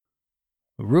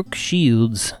Rook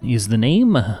Shields is the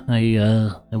name.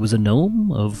 I was a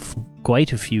gnome of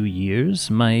quite a few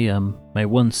years. My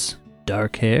once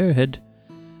dark hair had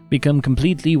become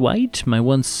completely white. My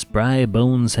once spry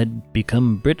bones had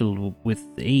become brittle with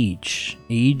age.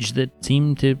 Age that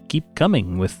seemed to keep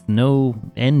coming with no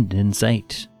end in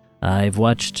sight. I've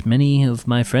watched many of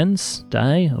my friends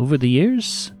die over the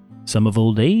years. Some of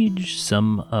old age,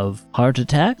 some of heart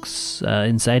attacks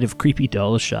inside of creepy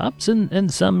doll shops,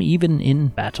 and some even in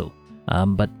battle.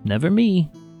 But never me.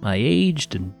 I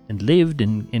aged and lived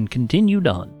and continued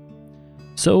on.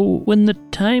 So when the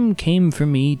time came for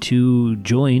me to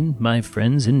join my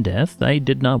friends in death, I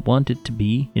did not want it to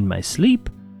be in my sleep.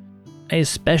 I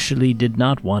especially did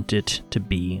not want it to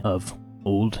be of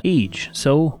old age.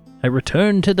 So I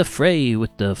returned to the fray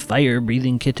with the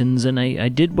fire-breathing kittens, and I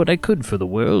did what I could for the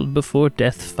world before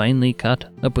death finally caught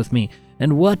up with me.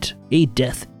 And what a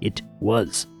death it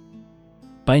was.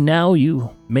 By now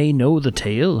you may know the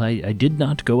tale. I did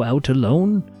not go out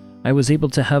alone. I was able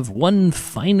to have one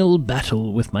final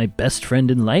battle with my best friend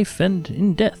in life and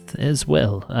in death as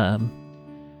well.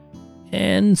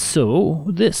 And so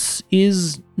this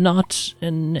is not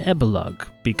an epilogue,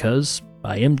 because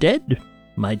I am dead.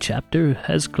 My chapter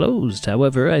has closed.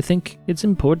 However, I think it's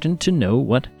important to know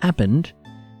what happened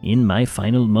in my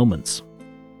final moments.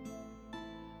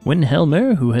 When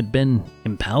Helmer, who had been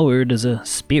empowered as a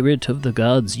spirit of the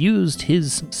gods, used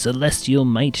his celestial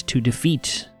might to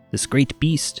defeat this great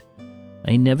beast,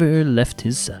 I never left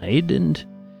his side, and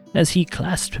as he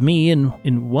clasped me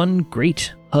in one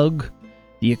great hug,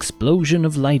 the explosion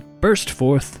of light burst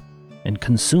forth and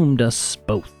consumed us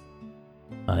both.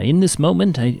 In this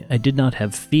moment, I did not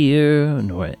have fear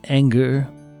nor anger.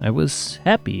 I was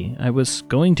happy. I was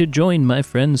going to join my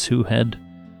friends who had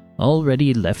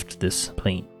already left this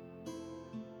plane.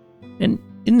 And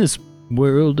in this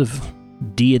world of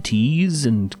deities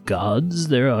and gods,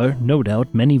 there are no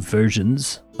doubt many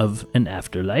versions of an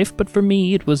afterlife, but for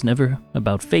me it was never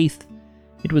about faith.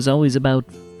 It was always about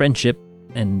friendship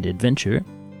and adventure.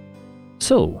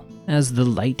 So, as the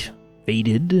light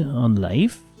faded on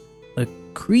life, a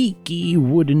creaky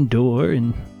wooden door,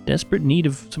 in desperate need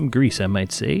of some grease I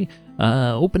might say,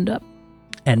 opened up.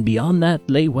 And beyond that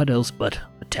lay what else but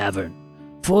a tavern,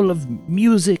 full of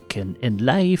music and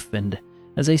life, and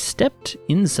as I stepped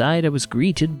inside I was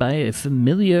greeted by a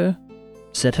familiar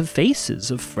set of faces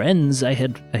of friends I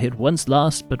had once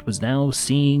lost but was now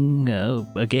seeing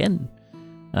again.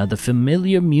 The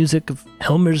familiar music of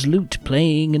Helmer's lute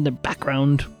playing in the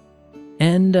background,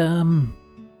 and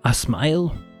a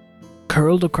smile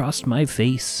curled across my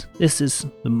face. This is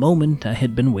the moment I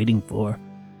had been waiting for.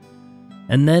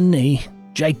 And then a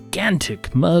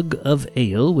gigantic mug of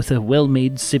ale with a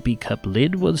well-made sippy cup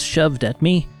lid was shoved at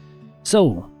me.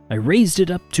 So I raised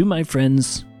it up to my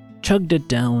friends, chugged it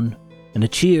down, and a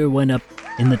cheer went up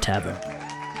in the tavern.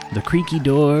 The creaky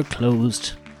door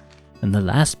closed, and the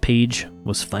last page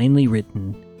was finally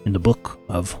written in the Book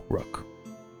of Rook.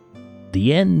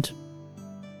 The end.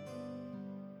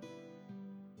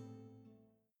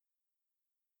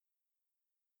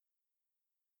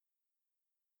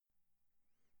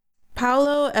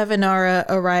 Paolo Evanara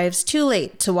arrives too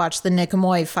late to watch the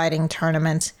Nicomoy fighting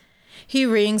tournament. He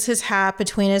wrings his hat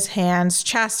between his hands,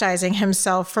 chastising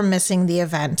himself for missing the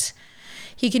event.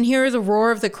 He can hear the roar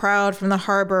of the crowd from the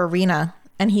harbor arena,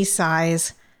 and he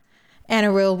sighs.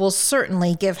 Anaril will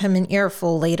certainly give him an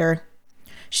earful later.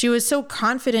 She was so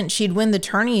confident she'd win the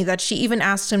tourney that she even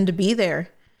asked him to be there.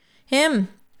 Him,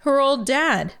 her old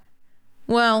dad.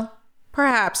 Well,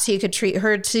 perhaps he could treat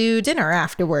her to dinner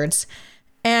afterwards.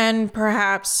 And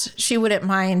perhaps she wouldn't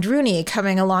mind Rooney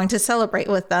coming along to celebrate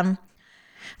with them.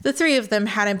 The three of them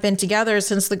hadn't been together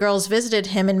since the girls visited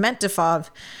him in Mentifov,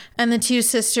 and the two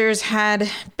sisters had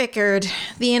bickered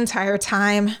the entire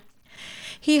time.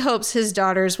 He hopes his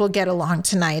daughters will get along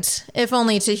tonight, if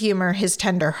only to humor his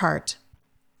tender heart.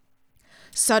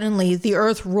 Suddenly, the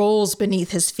earth rolls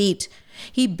beneath his feet.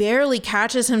 He barely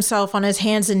catches himself on his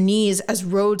hands and knees as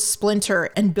roads splinter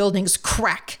and buildings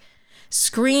crack.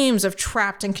 Screams of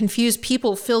trapped and confused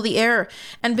people fill the air,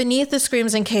 and beneath the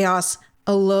screams and chaos,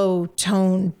 a low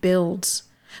tone builds.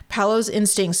 Paolo's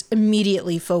instincts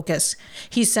immediately focus.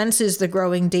 He senses the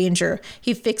growing danger.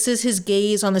 He fixes his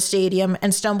gaze on the stadium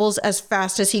and stumbles as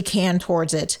fast as he can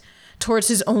towards it, towards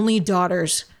his only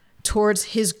daughters, towards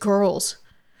his girls.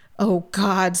 Oh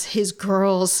gods, his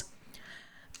girls.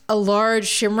 A large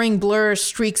shimmering blur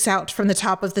streaks out from the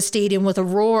top of the stadium with a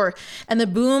roar, and the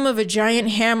boom of a giant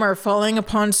hammer falling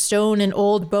upon stone and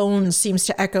old bones seems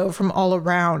to echo from all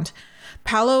around.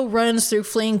 Paolo runs through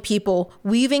fleeing people,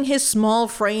 weaving his small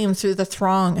frame through the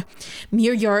throng.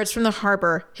 Mere yards from the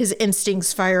harbor, his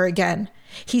instincts fire again.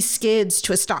 He skids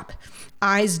to a stop,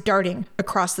 eyes darting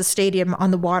across the stadium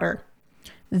on the water.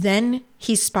 Then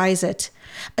he spies it.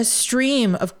 A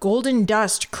stream of golden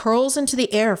dust curls into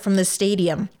the air from the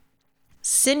stadium.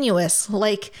 Sinuous,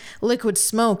 like liquid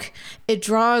smoke, it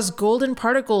draws golden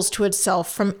particles to itself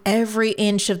from every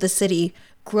inch of the city,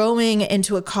 growing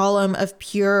into a column of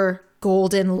pure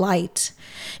golden light.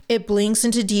 It blinks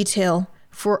into detail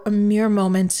for a mere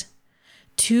moment.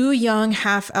 Two young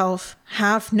half-elf,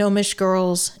 half-gnomish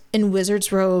girls in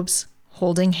wizard's robes,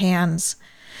 holding hands.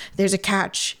 There's a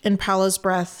catch in Paolo's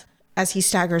breath as he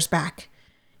staggers back.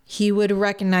 He would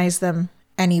recognize them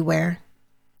anywhere.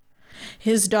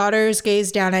 His daughters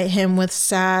gaze down at him with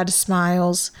sad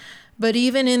smiles, but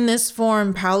even in this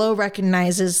form, Paolo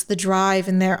recognizes the drive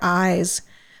in their eyes,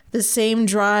 the same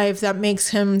drive that makes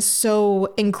him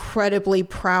so incredibly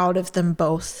proud of them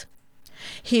both.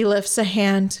 He lifts a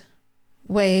hand,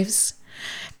 waves,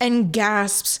 and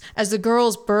gasps as the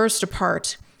girls burst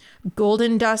apart.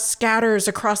 Golden dust scatters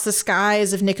across the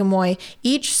skies of Nicomoy,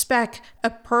 each speck a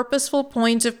purposeful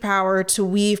point of power to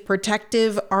weave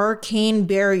protective, arcane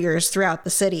barriers throughout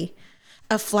the city.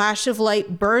 A flash of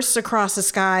light bursts across the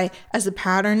sky as the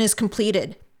pattern is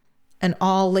completed, and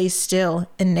all lay still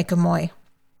in Nicomoy.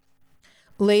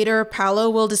 Later,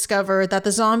 Paolo will discover that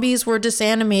the zombies were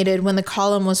disanimated when the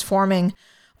column was forming,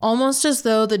 almost as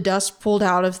though the dust pulled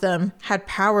out of them had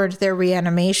powered their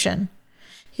reanimation.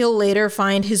 He'll later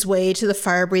find his way to the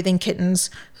fire-breathing kittens,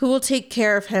 who will take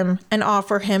care of him and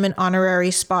offer him an honorary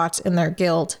spot in their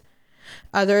guild.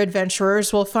 Other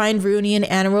adventurers will find Rooney and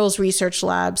Anarul's research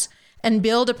labs and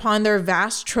build upon their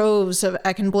vast troves of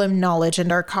Ekenblim knowledge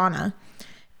and arcana.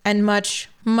 And much,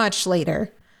 much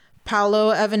later,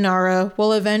 Paolo Evanara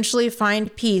will eventually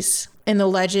find peace in the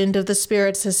legend of the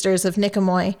Spirit Sisters of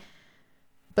Nicomoy.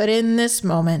 But in this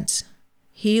moment,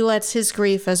 he lets his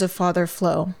grief as a father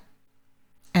flow.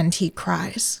 And he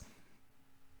cries.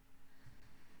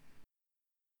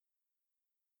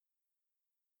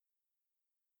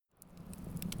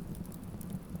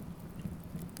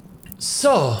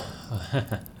 So,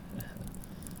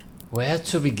 where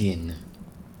to begin?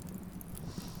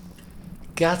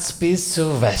 Gatsby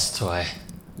Silvestre,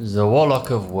 the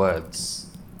Warlock of Words.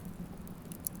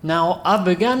 Now, I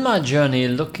began my journey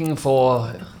looking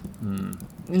for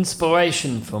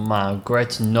inspiration for my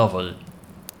great novel.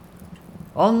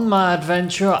 On my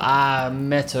adventure, I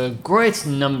met a great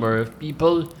number of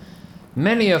people,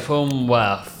 many of whom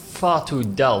were far too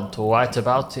dull to write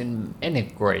about in any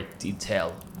great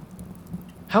detail.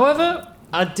 However,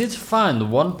 I did find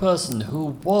one person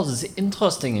who was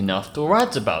interesting enough to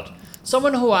write about,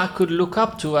 someone who I could look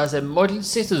up to as a model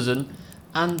citizen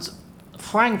and,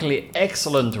 frankly,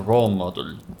 excellent role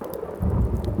model.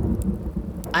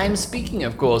 I am speaking,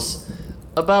 of course,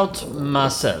 about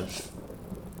myself.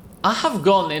 I have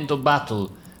gone into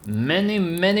battle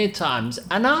many times,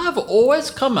 and I have always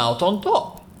come out on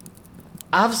top.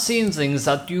 I've seen things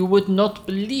that you would not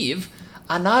believe,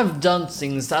 and I've done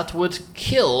things that would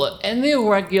kill any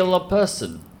regular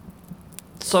person.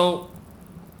 So,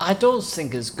 I don't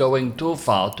think it's going too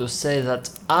far to say that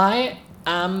I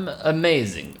am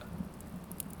amazing.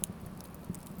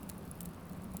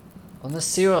 On a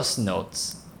serious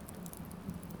note,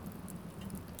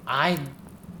 I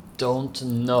don't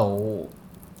know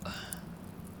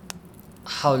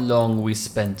how long we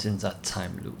spent in that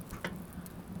time loop.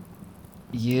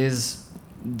 Years,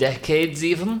 decades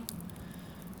even?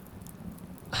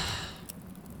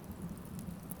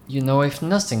 You know, if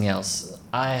nothing else,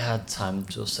 I had time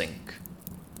to think.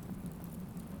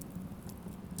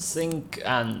 Think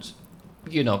and,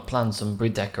 plan some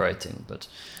redecorating, but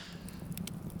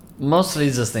mostly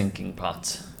the thinking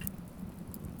part.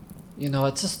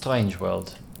 It's a strange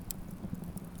world.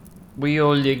 We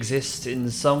all exist in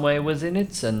some way within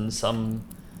it, and some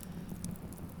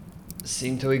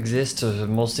seem to exist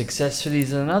more successfully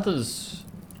than others.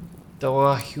 There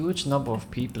were a huge number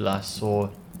of people I saw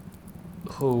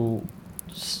who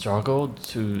struggled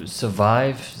to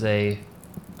survive. They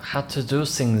had to do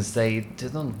things they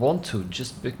didn't want to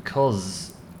just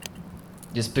because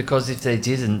if they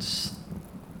didn't,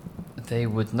 they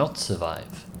would not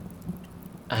survive.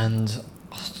 And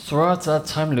throughout that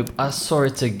time loop, I saw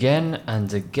it again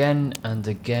and again and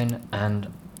again,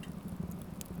 and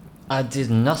I did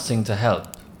nothing to help.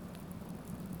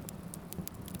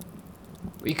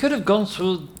 We could have gone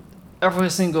through every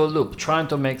single loop, trying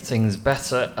to make things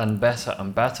better and better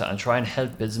and better, and try and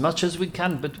help as much as we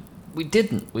can, but we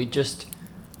didn't. We just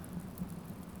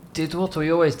did what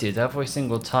we always did every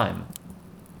single time.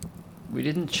 We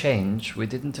didn't change, we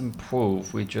didn't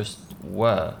improve, we just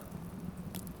were.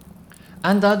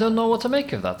 And I don't know what to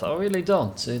make of that, I really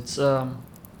don't. It's,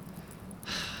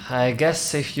 I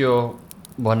guess if you're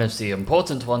one of the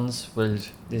important ones, well,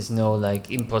 there's no, like,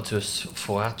 impetus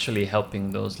for actually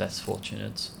helping those less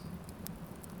fortunate.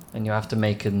 And you have to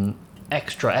make an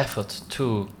extra effort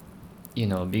to, you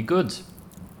know, be good.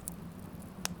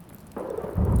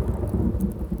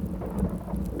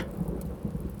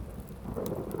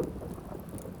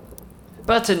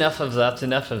 But enough of that.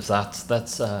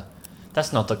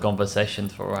 That's not a conversation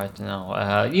for right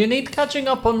now. You need catching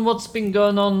up on what's been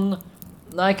going on,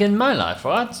 like, in my life,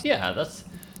 right? Yeah,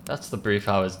 that's the brief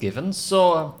I was given.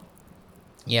 So,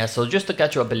 so just to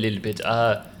catch you up a little bit.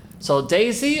 So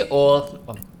Daisy, or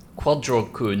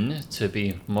Quadro-kun, to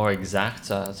be more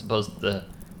exact, I suppose the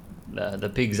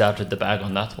pig's out of the bag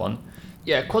on that one.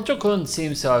 Yeah, Quadro-kun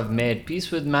seems to have made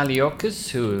peace with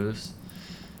Maliokus, who's,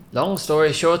 long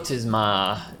story short, is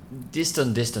my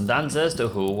distant ancestor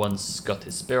who once got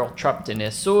his spirit trapped in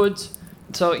his sword.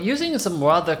 So, using some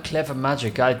rather clever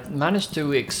magic, I managed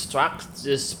to extract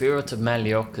the spirit of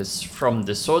Maliokus from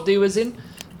the sword he was in.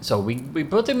 So we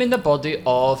put him in the body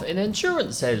of an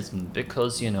insurance salesman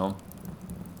because, you know,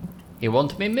 he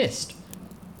won't be missed.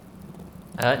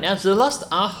 Now, the last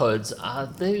I heard,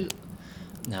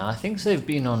 I think they've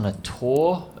been on a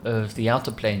tour of the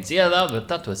Outer Planes. Yeah,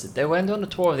 that was it. They went on a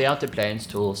tour of the Outer Planes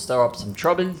to stir up some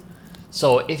trouble.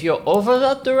 So if you're over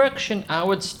that direction, I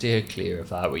would steer clear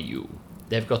if I were you.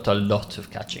 They've got a lot of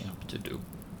catching up to do.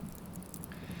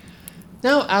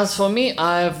 Now, as for me,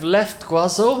 I've left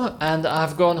Guazo and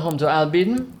I've gone home to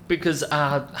Albin because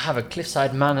I have a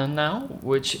cliffside manor now,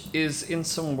 which is in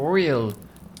some real...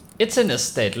 It's in a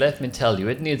state, let me tell you,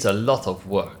 it needs a lot of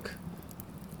work.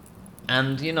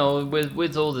 And, you know,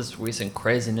 with all this recent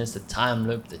craziness, the time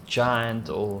loop, the giant,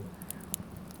 or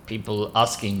people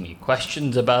asking me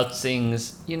questions about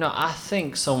things, you know, I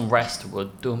think some rest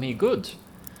would do me good.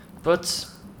 But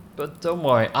don't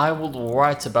worry, I will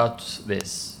write about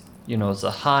this. You know, the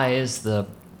highs, the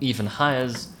even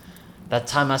highs. That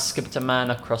time I skipped a man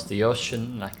across the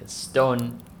ocean like a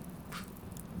stone.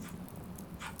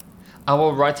 I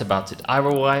will write about it. I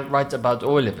will write about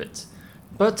all of it.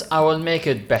 But I will make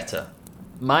it better.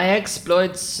 My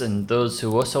exploits and those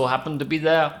who also happen to be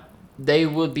there, they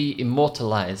will be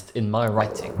immortalized in my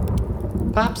writing.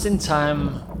 Perhaps in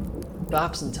time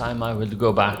I will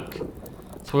go back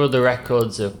through the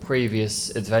records of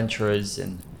previous adventurers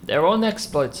and their own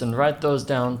exploits and write those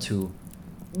down too.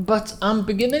 But I'm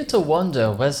beginning to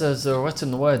wonder whether the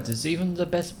written word is even the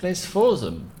best place for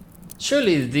them.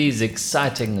 Surely these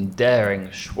exciting and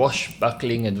daring,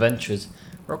 swashbuckling adventures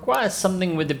require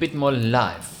something with a bit more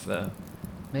life.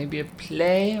 Maybe a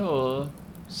play or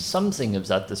something of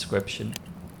that description.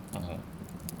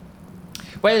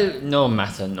 Well, no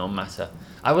matter.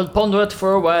 I will ponder it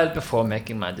for a while before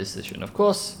making my decision, of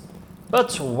course.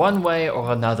 But one way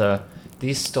or another,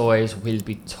 these stories will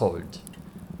be told.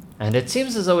 And it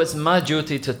seems as though it's my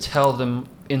duty to tell them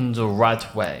in the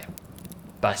right way.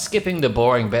 By skipping the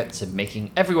boring bits and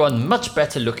making everyone much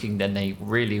better looking than they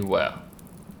really were.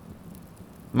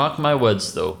 Mark my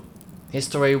words though,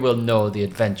 history will know the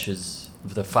adventures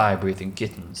of the fire-breathing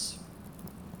kittens.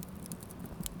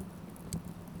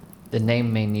 The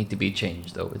name may need to be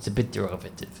changed though, it's a bit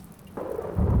derivative.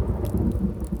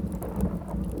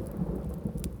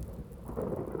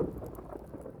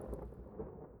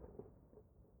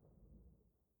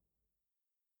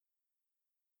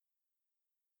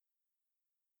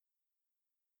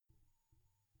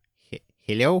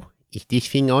 Hello? Is this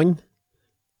thing on?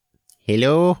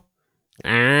 Hello?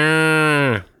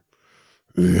 Ah!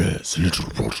 Yes, little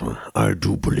Potter, I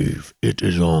do believe it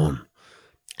is on.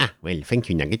 Ah, well, thank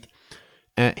you, Nugget.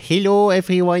 Hello,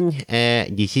 everyone.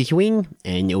 This is Wing,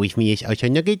 and with me is also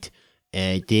Nugget.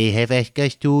 They have asked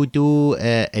us to do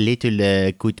a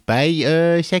little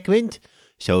goodbye segment,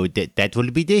 so that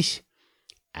will be this.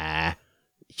 What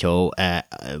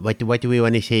do we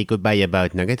want to say goodbye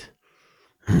about, Nugget?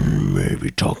 Maybe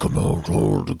talk about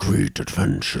all the great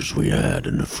adventures we had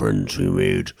and the friends we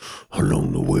made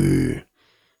along the way.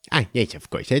 Ah, yes, of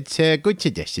course. It's a good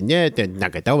suggestion. Yeah, the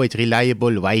Nugget, always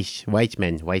reliable, wise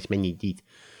man indeed.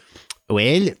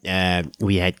 Well,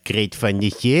 we had great fun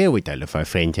this year with all of our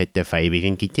friends at the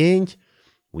Fire-Breathing Kittens.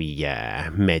 We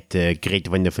met great,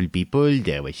 wonderful people.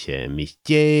 There was Miss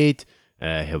Jade,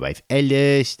 her wife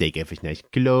Alice. They gave us nice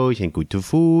clothes and good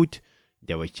food.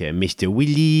 There was Mr.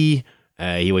 Willie.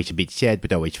 He was a bit sad,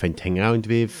 but always fun to hang around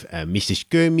with. Mr.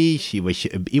 Skirmish, he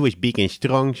was big and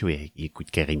strong, so he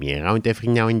could carry me around every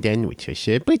now and then, which was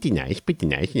pretty nice,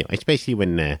 especially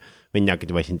when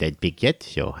Nugget wasn't that big yet,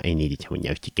 so I needed someone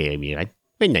else to carry me around.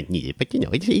 Well, not needed, but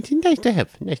it's nice to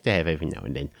have every now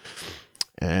and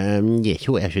then. Yes,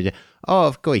 who else was there? Oh,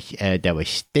 of course, there was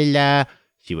Stella.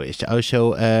 She was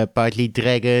also partly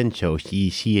dragon, so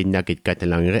she and Nugget got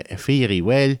along very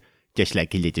well. Just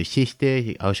like a little sister,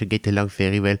 they also get along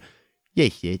very well.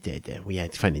 Yes, we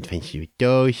had fun adventures with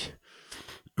those.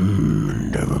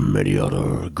 And there were many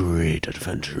other great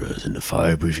adventurers in the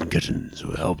fire-breathing kittens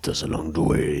who helped us along the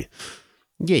way.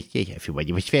 Yes,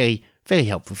 everybody was very, very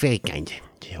helpful, very kind.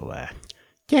 So,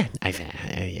 that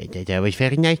was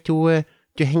very nice to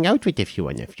hang out with every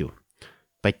one of you.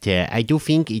 But I do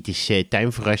think it is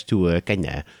time for us to kind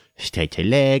of stretch our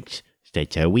legs,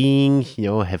 stretch our wings,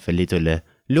 have a little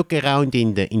look around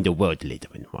in the world a little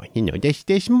bit more.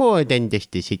 There's more than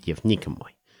just the city of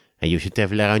Nicomoy. I used to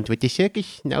travel around with the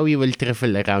circus. Now we will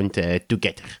travel around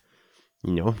together.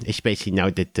 Especially now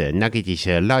that Nugget is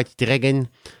a large dragon.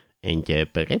 And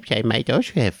perhaps I might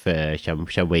also have some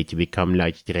way to become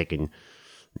large dragon.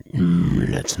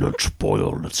 Let's not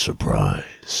spoil that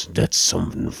surprise. That's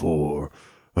something for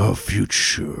a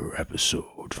future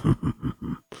episode.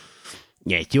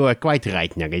 Yes, you are quite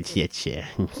right, Nuggets. Let's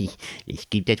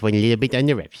keep that one a little bit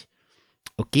under wraps.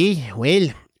 Okay, well,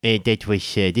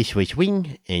 this was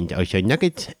Wing and also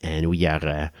Nugget, and we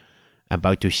are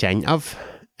about to sign off.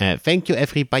 Thank you,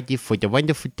 everybody, for the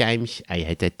wonderful times I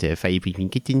had at Fire Breathing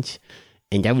Kittens,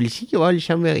 and I will see you all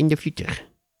somewhere in the future.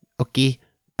 Okay,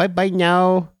 bye-bye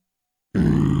now.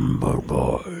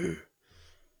 Bye-bye.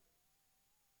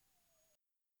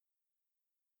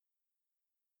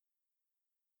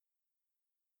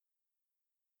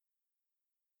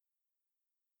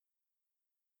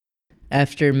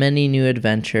 After many new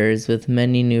adventures with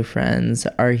many new friends,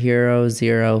 our hero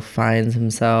Zero finds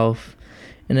himself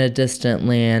in a distant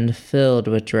land filled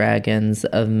with dragons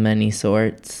of many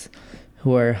sorts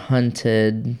who are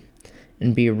hunted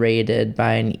and berated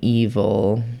by an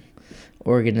evil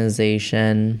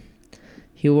organization.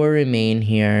 He will remain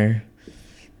here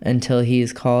until he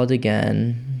is called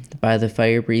again by the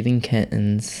fire-breathing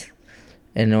kittens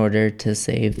in order to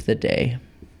save the day,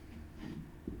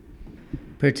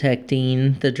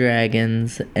 protecting the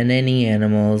dragons and any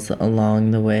animals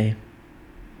along the way.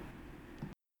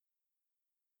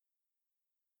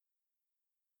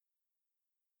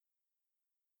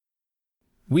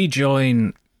 We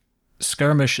join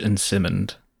Skirmish and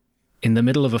Simond in the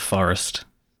middle of a forest.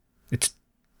 It's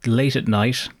late at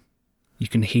night. You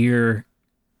can hear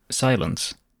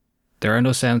silence. There are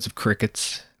no sounds of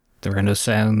crickets. There are no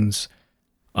sounds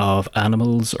of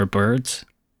animals or birds.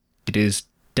 It is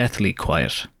deathly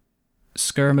quiet.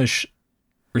 Skirmish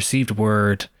received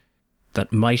word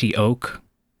that Mighty Oak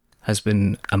has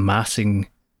been amassing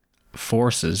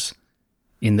forces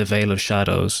in the Vale of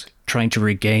Shadows, trying to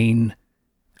regain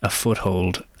a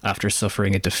foothold after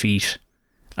suffering a defeat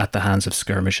at the hands of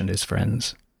Skirmish and his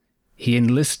friends. He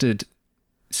enlisted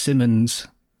Simon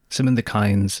the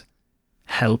Kind's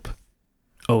help,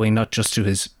 owing not just to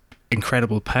his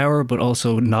incredible power, but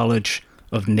also knowledge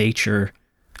of nature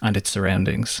and its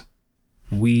surroundings.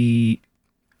 We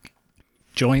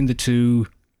join the two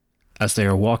as they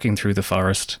are walking through the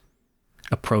forest,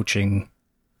 approaching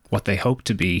what they hope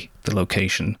to be the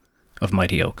location of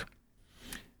Mighty Oak.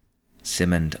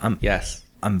 Simond, Yes.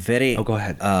 I'm very... Oh, go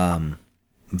ahead.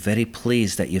 Very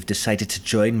pleased that you've decided to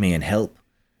join me and help.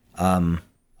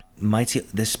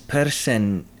 This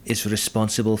person is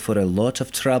responsible for a lot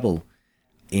of trouble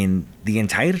in the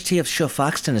entirety of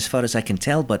Shofaxton, as far as I can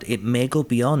tell, but it may go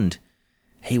beyond.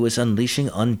 He was unleashing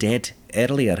undead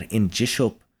earlier in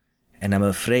Jishop, and I'm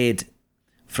afraid,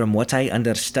 from what I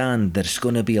understand, there's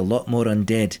going to be a lot more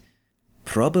undead,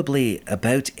 probably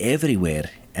about everywhere,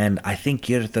 and I think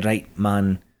you're the right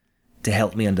man to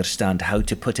help me understand how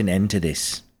to put an end to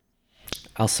this.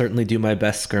 I'll certainly do my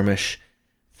best, Skirmish.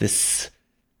 This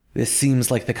seems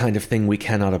like the kind of thing we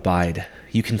cannot abide.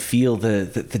 You can feel the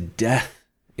death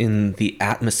in the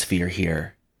atmosphere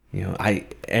here.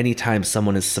 Anytime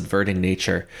someone is subverting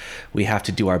nature, we have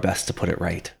to do our best to put it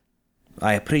right.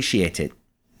 I appreciate it.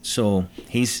 So,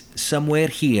 he's somewhere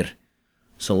here.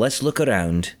 So let's look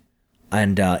around,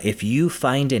 and if you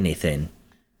find anything,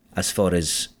 as far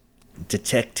as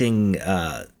detecting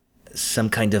some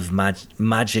kind of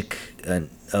magic,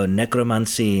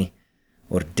 necromancy,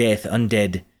 or death,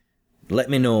 undead, let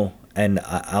me know, and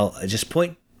I'll just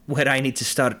point where I need to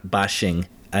start bashing,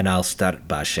 and I'll start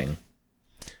bashing.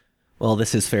 Well,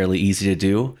 this is fairly easy to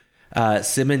do.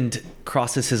 Simond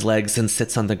crosses his legs and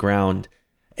sits on the ground,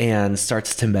 and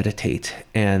starts to meditate.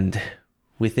 And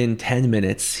within 10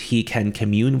 minutes, he can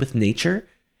commune with nature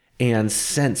and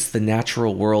sense the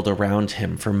natural world around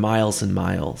him for miles and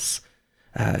miles.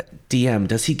 DM,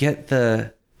 does he get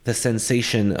the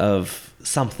sensation of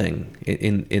something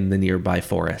in the nearby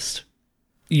forest?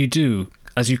 You do.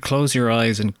 As you close your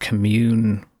eyes and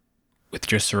commune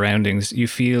with your surroundings, you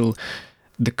feel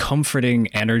the comforting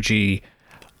energy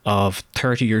of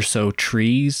 30 or so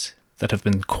trees that have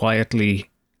been quietly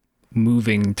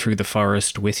moving through the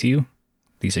forest with you.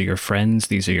 These are your friends,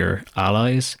 these are your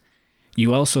allies.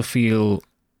 You also feel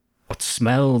what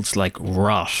smells like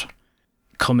rot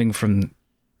coming from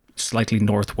slightly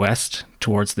northwest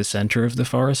towards the center of the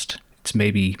forest. It's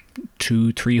maybe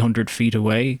 200-300 feet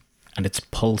away, and it's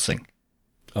pulsing.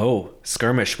 Oh,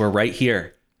 Skirmish, we're right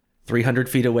here. 300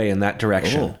 feet away in that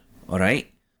direction. Oh, all right.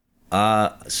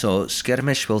 So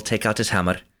Skirmish will take out his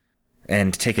hammer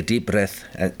and take a deep breath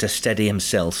to steady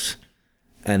himself,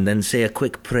 and then say a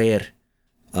quick prayer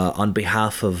on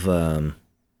behalf of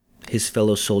his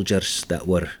fellow soldiers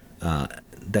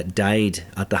that died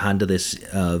at the hand of this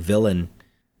villain,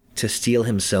 to steel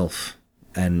himself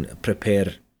and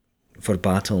prepare for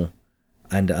battle.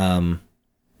 And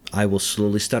I will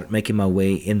slowly start making my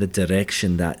way in the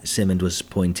direction that Simmond was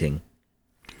pointing.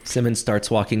 Simmond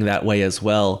starts walking that way as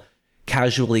well,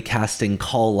 casually casting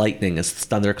Call Lightning as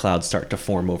thunderclouds start to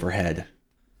form overhead.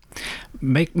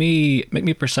 Make me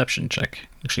a perception check,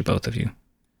 actually, both of you.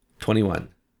 21.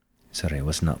 Sorry, I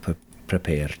was not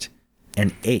prepared.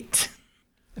 An 8.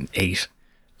 An 8.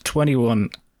 21.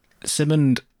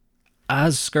 Simmond,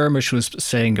 as Skirmish was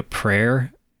saying a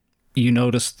prayer, you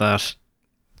noticed that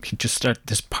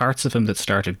there's parts of him that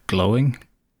started glowing.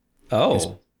 Oh. His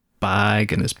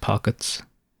bag and his pockets.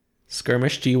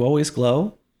 Skirmish, do you always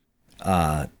glow?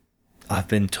 I've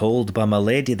been told by my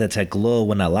lady that I glow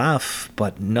when I laugh,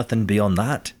 but nothing beyond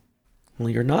that. Well,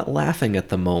 you're not laughing at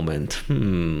the moment.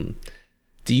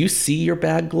 Do you see your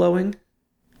bag glowing?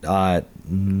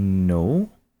 No.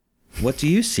 What do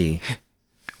you see?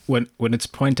 When it's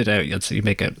pointed out, you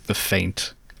make out the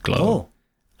faint glow. Oh.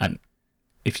 And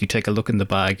if you take a look in the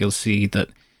bag, you'll see that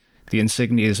the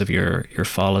insignias of your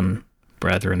fallen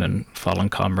brethren and fallen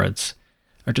comrades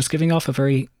are just giving off a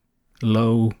very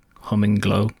low, humming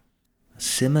glow.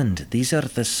 Simmond, these are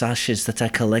the sashes that I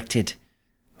collected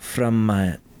from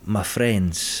my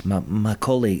friends, my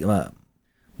colleague,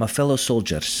 my fellow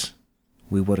soldiers.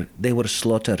 They were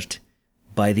slaughtered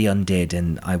by the undead,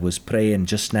 and I was praying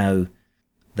just now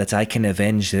that I can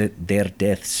avenge their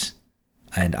deaths.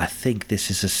 And I think this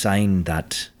is a sign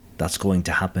that that's going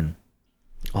to happen.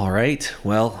 All right.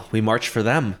 Well, we march for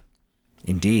them.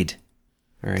 Indeed.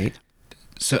 All right.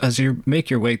 So as you make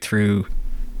your way through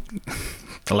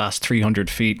the last 300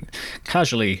 feet,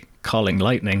 casually calling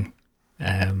lightning,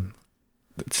 the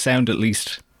sound at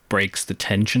least breaks the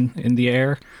tension in the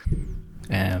air.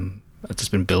 It's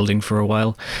been building for a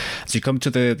while. As you come to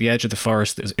the edge of the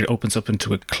forest, it opens up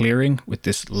into a clearing with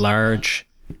this large,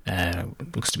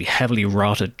 looks to be heavily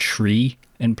rotted tree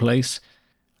in place.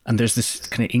 And there's this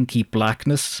kind of inky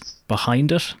blackness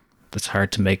behind it that's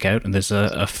hard to make out. And there's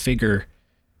a figure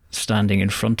standing in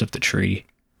front of the tree,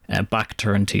 back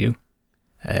turned to you.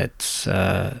 It's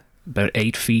about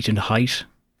 8 feet in height.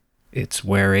 It's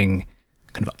wearing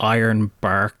kind of iron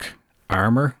bark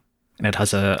armor, and it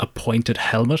has a pointed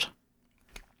helmet.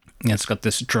 And it's got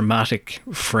this dramatic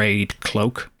frayed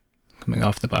cloak coming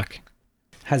off the back.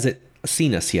 Has it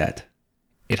seen us yet?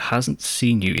 It hasn't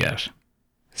seen you yet.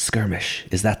 Skirmish,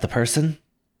 is that the person?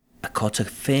 I caught a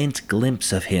faint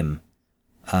glimpse of him.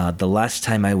 The last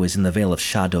time I was in the Vale of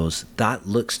Shadows. That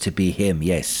looks to be him,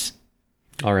 yes.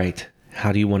 All right.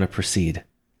 How do you want to proceed?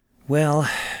 Well,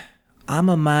 I'm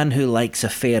a man who likes a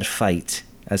fair fight,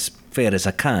 as fair as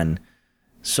I can.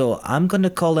 So I'm going to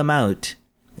call him out,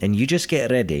 and you just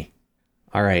get ready.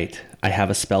 All right. I have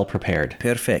a spell prepared.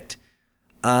 Perfect.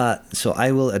 So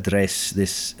I will address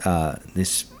this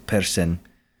person.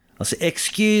 I'll say,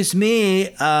 "Excuse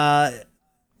me, are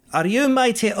you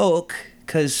Mighty Oak?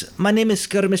 Because my name is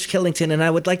Skirmish Killington, and I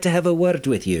would like to have a word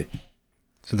with you."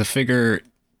 So the figure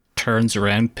turns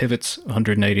around, pivots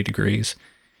 180 degrees.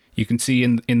 You can see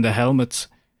in the helmets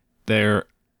there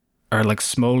are like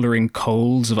smoldering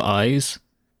coals of eyes,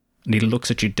 and he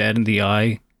looks at you dead in the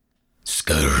eye.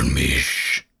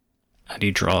 Skirmish. And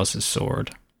he draws his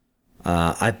sword.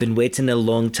 I've been waiting a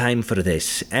long time for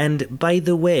this, and by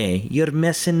the way, you're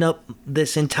messing up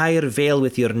this entire Vale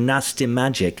with your nasty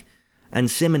magic, and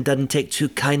Simon doesn't take too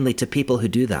kindly to people who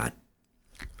do that.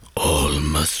 All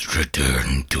must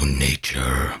return to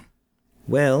nature.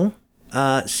 Well,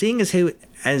 seeing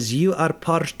as you are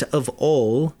part of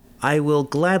all, I will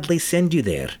gladly send you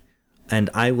there, and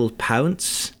I will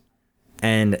pounce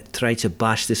and try to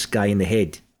bash this guy in the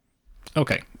head.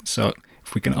 Okay, so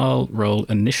if we can all roll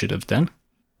initiative then.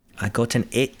 I got an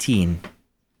 18.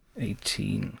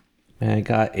 18. I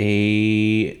got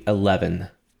a 11.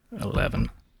 11.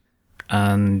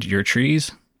 And your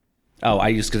trees? Oh,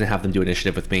 I just gonna have them do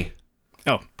initiative with me.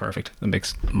 Oh, perfect. That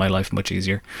makes my life much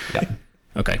easier. Yeah.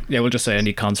 Okay. Yeah, we'll just say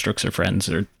any constructs or friends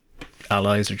or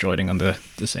allies are joining on the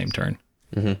same turn.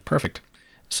 Mm-hmm. Perfect.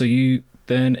 So you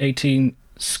then 18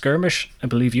 skirmish. I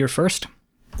believe you're first.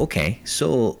 Okay,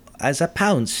 so as I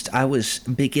pounced, I was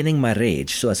beginning my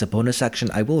rage. So as a bonus action,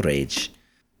 I will rage.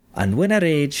 And when I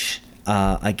rage,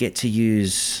 I get to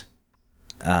use...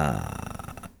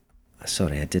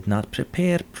 Sorry, I did not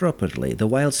prepare properly. The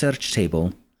wild search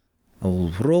table. I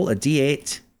will roll a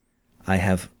d8. I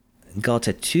have got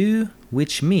a 2,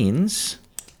 which means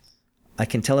I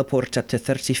can teleport up to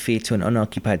 30 feet to an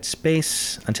unoccupied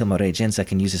space. Until my rage ends, I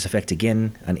can use this effect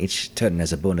again, and each turn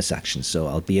as a bonus action. So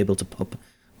I'll be able to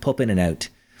pop in and out.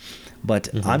 But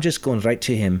I'm just going right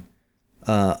to him,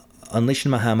 unleashing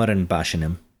my hammer and bashing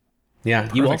him. Yeah,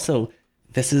 you also...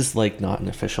 This is like not an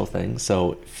official thing,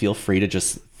 so feel free to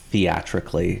just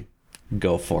theatrically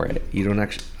go for it. You don't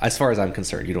actually, as far as I'm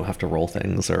concerned, you don't have to roll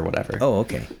things or whatever. Oh,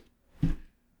 okay.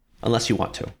 Unless you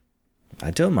want to.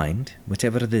 I don't mind.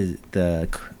 Whatever the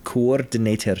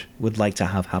coordinator would like to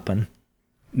have happen.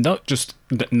 No, just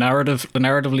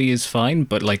narratively is fine,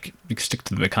 but like you can stick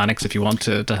to the mechanics if you want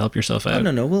to help yourself out.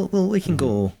 No. We can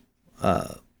go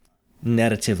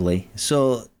narratively.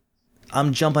 So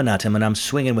I'm jumping at him and I'm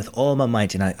swinging with all my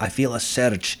might, and I feel a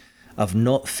surge I've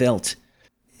not felt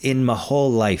in my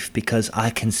whole life, because I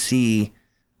can see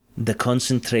the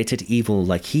concentrated evil.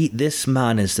 Like this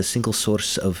man is the single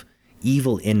source of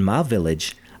evil in my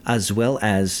village, as well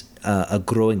as a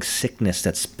growing sickness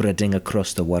that's spreading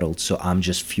across the world. So I'm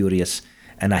just furious,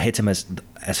 and I hit him as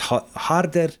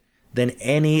harder than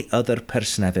any other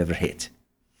person I've ever hit.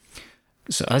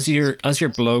 So as your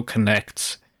blow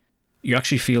connects, you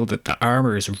actually feel that the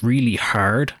armor is really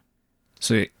hard.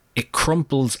 So it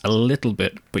crumples a little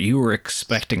bit, but you were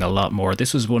expecting a lot more.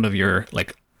 This was one of your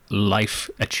like life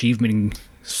achievement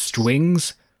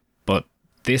swings, but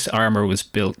this armor was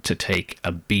built to take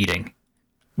a beating,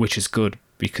 which is good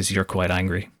because you're quite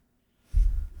angry.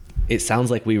 It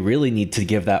sounds like we really need to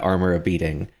give that armor a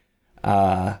beating.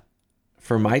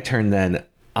 For my turn then,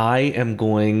 I am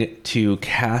going to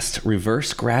cast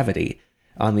reverse gravity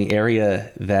on the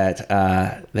area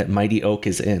that Mighty Oak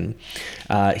is in.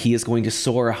 He is going to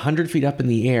soar 100 feet up in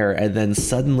the air and then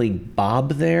suddenly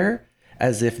bob there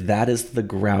as if that is the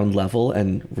ground level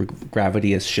and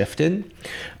gravity is shifted.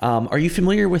 Are you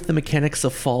familiar with the mechanics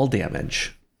of fall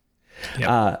damage?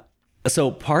 Yep.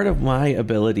 So part of my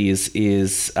abilities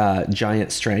is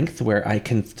giant strength, where I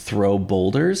can throw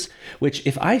boulders, which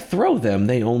if I throw them,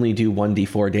 they only do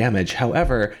 1d4 damage.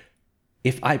 However,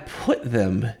 if I put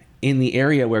them in the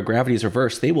area where gravity is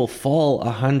reversed, they will fall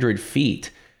 100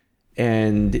 feet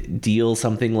and deal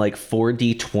something like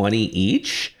 4d20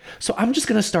 each. So I'm just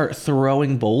going to start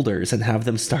throwing boulders and have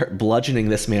them start bludgeoning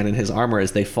this man in his armor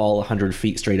as they fall 100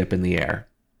 feet straight up in the air.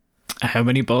 How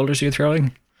many boulders are you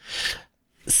throwing?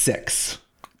 6.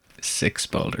 6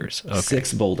 boulders. Okay.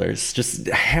 6 boulders, just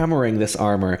hammering this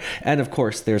armor. And of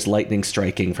course, there's lightning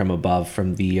striking from above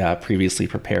from the previously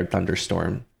prepared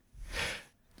thunderstorm.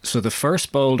 So the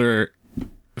first boulder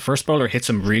hits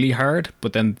him really hard,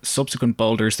 but then subsequent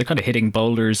boulders, they're kind of hitting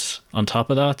boulders on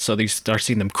top of that. So they start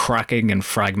seeing them cracking and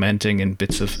fragmenting and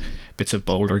bits of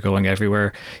boulder going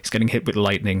everywhere. He's getting hit with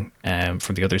lightning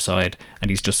from the other side,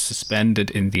 and he's just suspended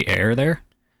in the air there.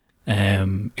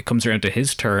 It comes around to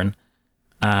his turn,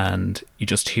 and you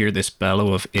just hear this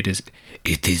bellow of it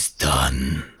is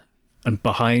done. And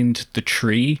behind the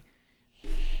tree,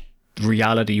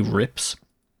 reality rips.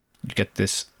 You get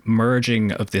this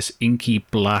merging of this inky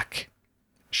black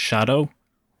shadow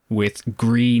with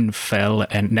green fell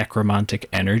and necromantic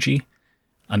energy,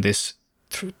 and this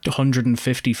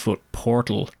 150-foot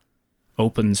portal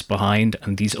opens behind,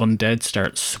 and these undead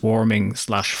start swarming /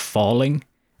 falling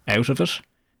out of it.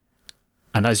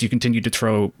 And as you continue to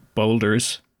throw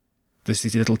boulders, there's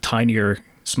these little tinier,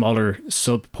 smaller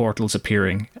sub-portals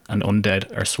appearing, and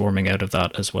undead are swarming out of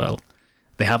that as well.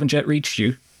 They haven't yet reached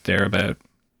you. They're about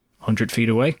 100 feet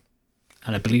away.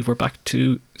 And I believe we're back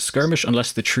to skirmish,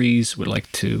 unless the trees would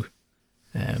like to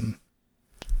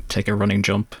take a running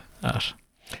jump at.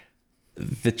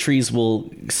 The trees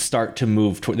will start to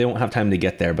move. They won't have time to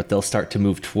get there, but they'll start to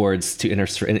move towards to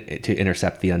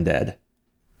intercept the undead.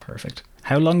 Perfect.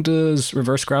 How long does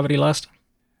reverse gravity last?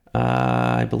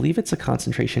 I believe it's a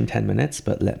concentration 10 minutes,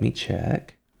 but let me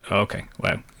check. Okay,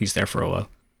 wow. He's there for a while.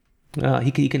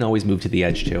 He can always move to the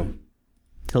edge too.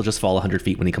 He'll just fall 100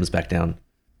 feet when he comes back down.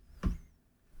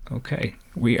 Okay,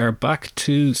 we are back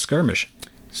to skirmish.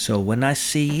 So when I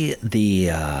see the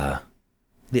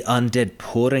undead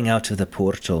pouring out of the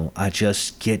portal, I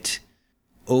just get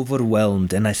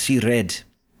overwhelmed and I see red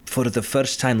for the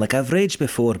first time. Like, I've raged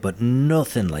before, but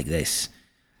nothing like this.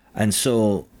 And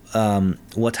so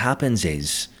what happens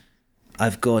is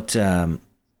I've got the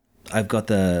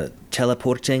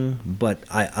teleporting, but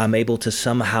I'm able to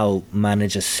somehow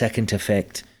manage a second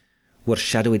effect where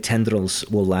shadowy tendrils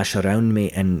will lash around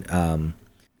me, and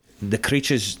the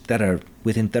creatures that are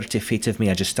within 30 feet of me,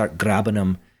 I just start grabbing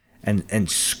them and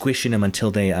squishing them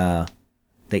until they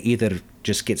either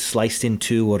just get sliced in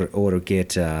two or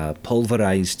get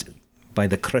pulverized by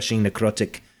the crushing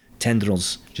necrotic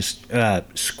tendrils, just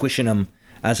squishing them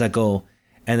as I go.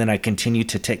 And then I continue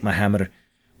to take my hammer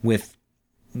with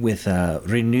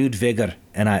renewed vigor,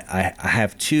 and I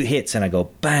have 2 hits, and I go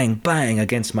bang, bang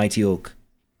against Mighty Oak.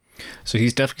 So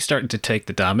he's definitely starting to take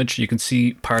the damage. You can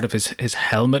see part of his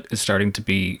helmet is starting to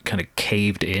be kind of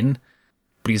caved in,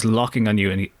 but he's locking on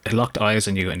you, and he locked eyes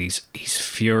on you, and he's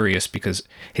furious because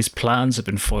his plans have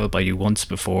been foiled by you once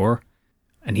before,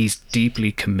 and he's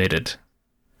deeply committed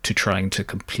to trying to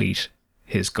complete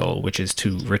his goal, which is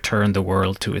to return the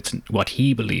world to its what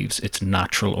he believes its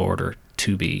natural order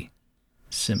to be.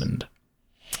 Simond.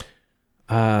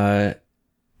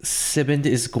 Simond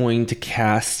is going to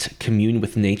cast Commune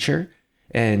with Nature,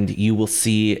 and you will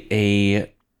see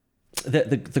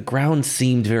the ground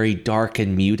seemed very dark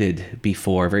and muted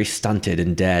before, very stunted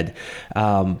and dead,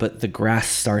 but the grass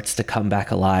starts to come back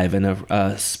alive, and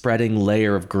a spreading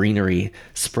layer of greenery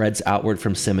spreads outward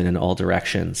from Simond in all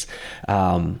directions.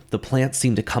 The plants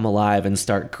seem to come alive and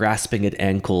start grasping at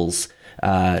ankles.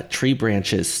 Tree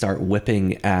branches start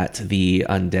whipping at the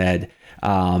undead.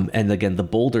 And again, the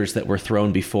boulders that were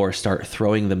thrown before start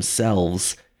throwing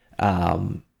themselves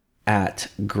at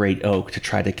Great Oak to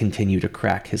try to continue to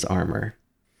crack his armor.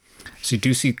 So you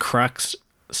do see cracks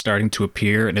starting to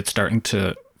appear, and it's starting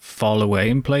to fall away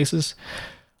in places.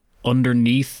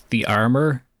 Underneath the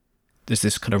armor, there's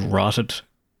this kind of rotted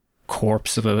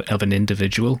corpse of an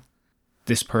individual.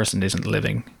 This person isn't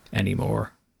living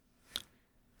anymore.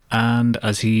 And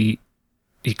as he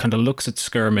kind of looks at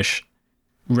Skirmish,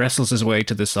 wrestles his way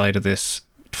to the side of this,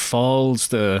 falls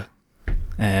the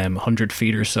 100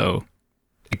 feet or so.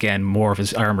 Again, more of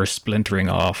his armor splintering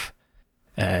off.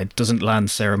 It doesn't land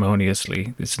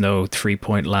ceremoniously. It's no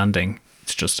 3-point landing.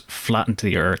 It's just flattened to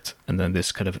the earth, and then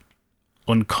this kind of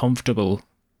uncomfortable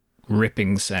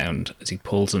ripping sound as he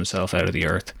pulls himself out of the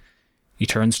earth. He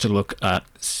turns to look at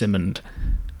Simond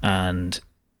and...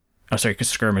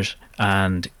 Skirmish,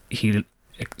 and he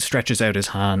stretches out his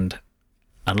hand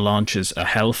and launches a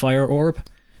Hellfire Orb.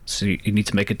 So you need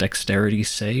to make a dexterity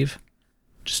save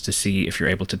just to see if you're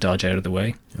able to dodge out of the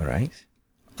way. All right.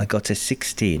 I got a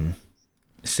 16.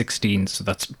 16, so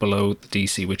that's below the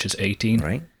DC, which is 18.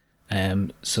 Right.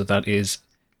 So that is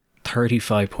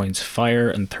 35 points fire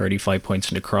and 35 points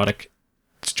necrotic.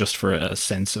 It's just for a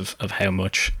sense of how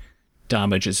much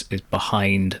damage is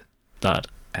behind that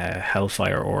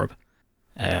Hellfire Orb.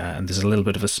 And there's a little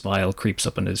bit of a smile creeps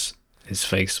up on his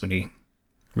face when he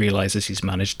realizes he's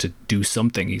managed to do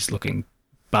something. He's looking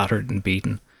battered and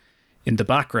beaten. In the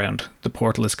background, the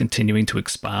portal is continuing to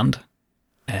expand.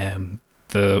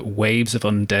 The waves of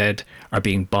undead are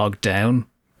being bogged down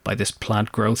by this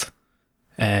plant growth.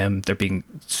 They're being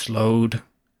slowed,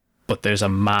 but there's a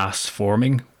mass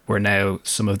forming where now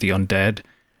some of the undead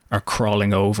are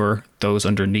crawling over those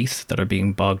underneath that are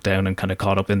being bogged down and kind of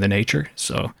caught up in the nature.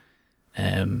 So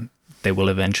they will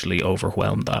eventually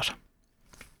overwhelm that.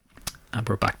 And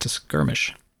we're back to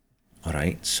Skirmish. All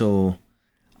right, so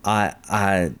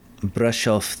I brush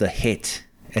off the hit.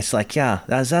 It's like, yeah,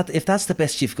 if that's the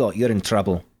best you've got, you're in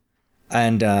trouble.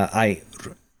 And I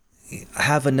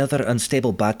have another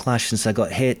unstable backlash since I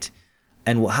got hit.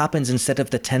 And what happens, instead of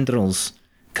the tendrils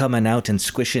coming out and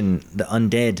squishing the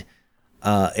undead,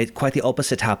 quite the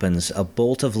opposite happens. A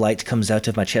bolt of light comes out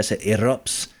of my chest. It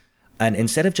erupts. And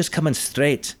instead of just coming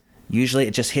straight, usually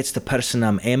it just hits the person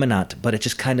I'm aiming at, but it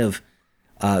just kind of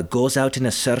goes out in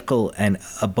a circle, and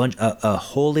a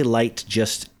holy light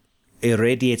just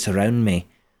irradiates around me.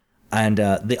 And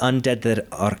the undead that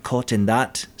are caught in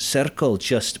that circle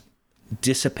just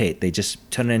dissipate. They just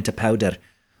turn into powder.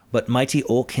 But Mighty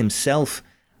Oak himself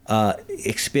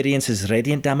experiences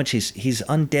radiant damage. He's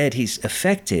undead. He's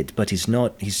affected, but he's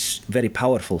very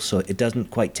powerful, so it doesn't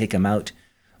quite take him out.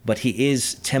 But he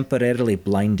is temporarily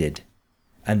blinded.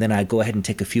 And then I go ahead and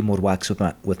take a few more whacks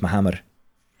with my hammer.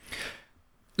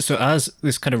 So as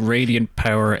this kind of radiant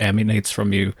power emanates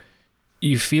from you,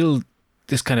 you feel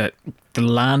this kind of, the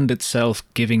land itself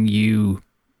giving you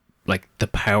like the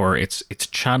power. It's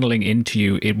channeling into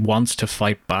you. It wants to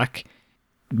fight back.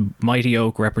 Mighty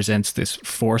Oak represents this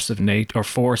force of nature, or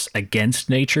force against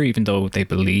nature, even though they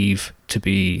believe to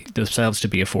be themselves to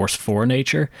be a force for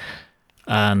nature.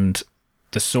 And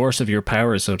the source of your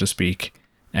power, so to speak,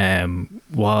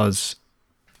 was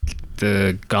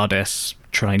the goddess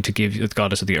trying to give you, the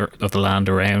goddess of the earth, of the land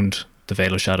around the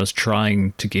Veil of Shadows,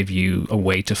 trying to give you a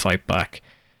way to fight back.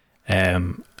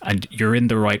 And you're in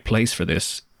the right place for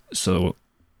this. So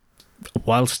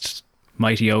whilst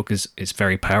Mighty Oak is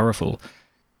very powerful,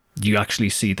 you actually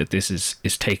see that this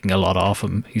is taking a lot off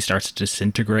him. He starts to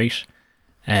disintegrate.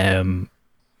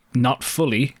 Not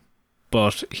fully,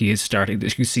 but he is starting,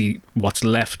 you see what's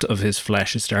left of his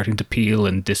flesh is starting to peel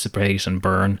and dissipate and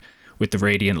burn with the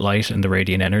radiant light and the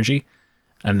radiant energy.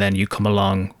 And then you come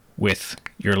along with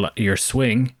your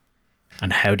swing.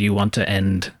 And how do you want to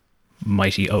end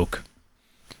Mighty Oak?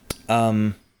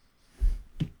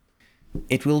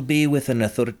 It will be with an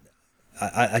authority.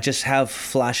 I just have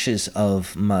flashes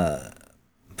of my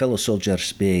fellow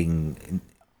soldiers being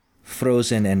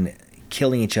frozen and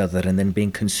killing each other and then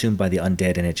being consumed by the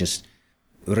undead, and it just,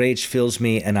 rage fills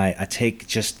me, and I take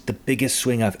just the biggest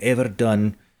swing I've ever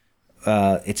done.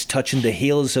 It's touching the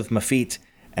heels of my feet,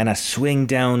 and I swing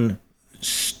down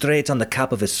straight on the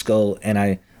cap of his skull, and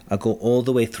I go all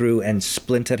the way through and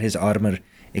splinter his armor.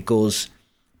 It goes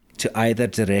to either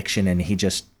direction, and he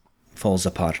just falls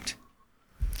apart.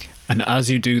 And as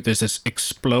you do, there's this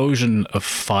explosion of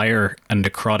fire and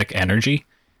necrotic energy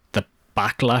that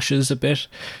backlashes a bit.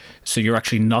 So you're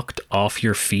actually knocked off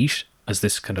your feet as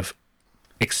this kind of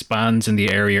expands in the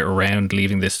area around,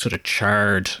 leaving this sort of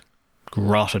charred,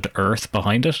 rotted earth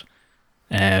behind it.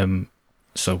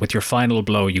 So with your final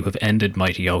blow, you have ended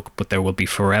Mighty Oak, but there will be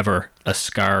forever a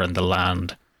scar in the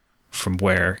land from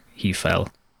where he fell.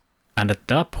 And at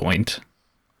that point,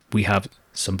 we have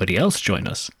somebody else join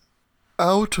us.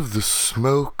 Out of the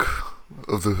smoke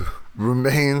of the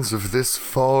remains of this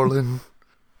fallen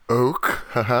oak,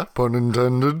 haha, pun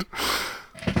intended,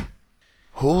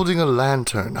 holding a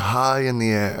lantern high in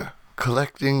the air,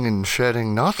 collecting and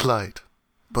shedding not light,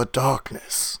 but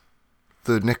darkness,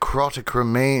 the necrotic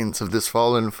remains of this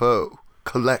fallen foe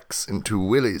collects into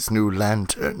Willie's new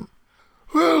lantern.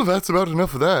 Well, that's about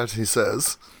enough of that, he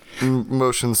says.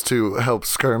 Motions to help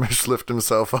Skirmish lift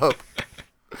himself up.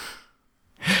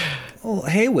 Oh,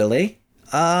 hey, Willie.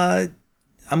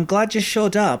 I'm glad you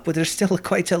showed up, but there's still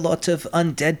quite a lot of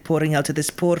undead pouring out of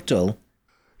this portal.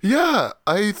 Yeah,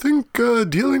 I think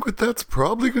dealing with that's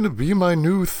probably going to be my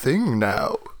new thing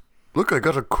now. Look, I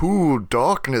got a cool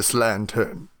darkness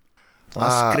lantern.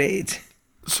 That's great.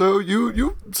 So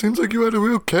you seems like you had a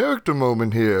real character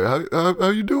moment here. How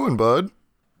you doing, bud?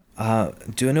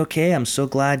 Doing okay. I'm so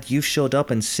glad you showed up,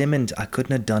 and Simmond, I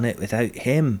couldn't have done it without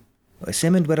him.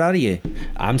 Simmond, where are you?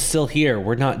 I'm still here.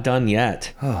 We're not done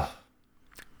yet.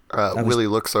 Willie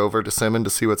looks over to Simmond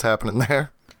to see what's happening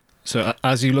there. So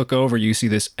as you look over, you see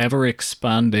this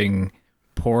ever-expanding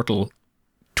portal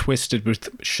twisted with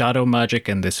shadow magic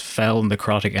and this fell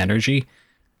necrotic energy.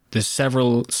 There's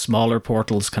several smaller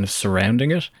portals kind of surrounding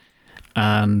it,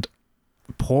 and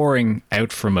pouring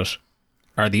out from it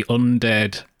are the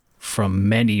undead from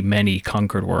many, many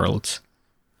conquered worlds.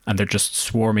 And they're just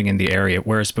swarming in the area.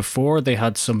 Whereas before they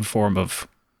had some form of,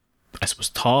 I suppose,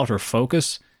 thought or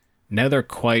focus. Now they're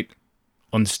quite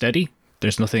unsteady.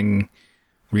 There's nothing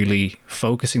really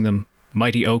focusing them.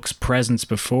 Mighty Oak's presence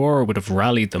before would have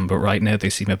rallied them, but right now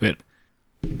they seem a bit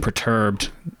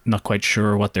perturbed, not quite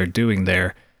sure what they're doing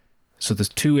there. So the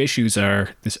two issues are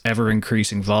this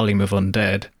ever-increasing volume of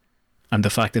undead and the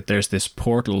fact that there's this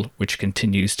portal which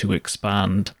continues to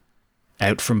expand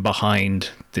out from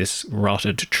behind this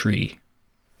rotted tree.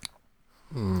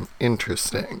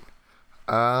 Interesting.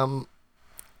 Let's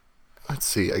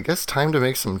see. I guess time to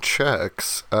make some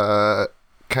checks. Can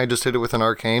I just hit it with an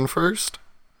arcane first?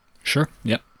 Sure,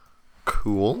 yep.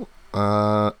 Cool.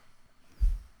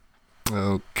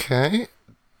 Okay.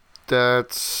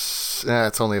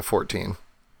 That's only a 14.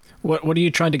 What are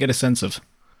you trying to get a sense of?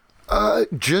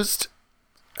 Just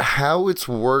how it's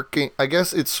working. I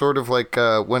guess it's sort of like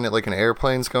when like an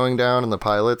airplane's going down and the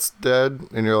pilot's dead,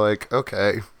 and you're like,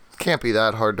 okay, can't be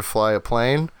that hard to fly a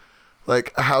plane.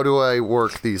 Like, how do I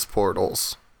work these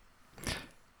portals?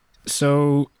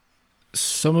 So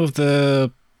some of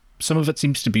it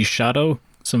seems to be shadow,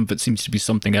 some of it seems to be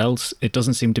something else. It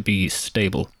doesn't seem to be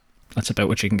stable. That's about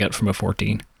what you can get from a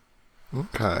 14.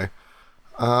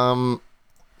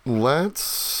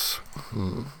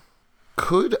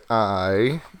 Could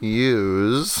I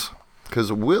use...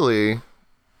 Because Willie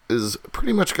is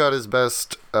pretty much got his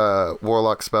best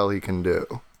warlock spell he can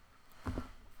do.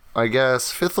 I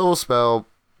guess 5th level spell,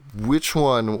 which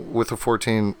one with a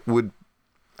 14 would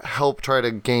help try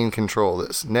to gain control of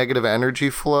this? Negative Energy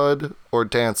Flood or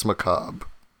Dance Macabre?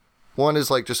 One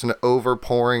is like just an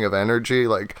overpouring of energy,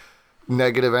 like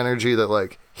negative energy that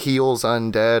like heals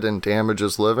undead and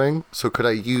damages living. So could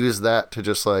I use that to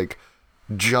just like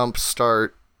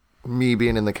jumpstart me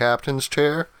being in the captain's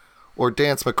chair? Or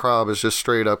Dance Macabre is just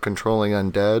straight up controlling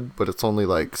undead, but it's only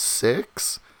like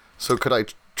 6. So could I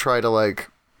try to like,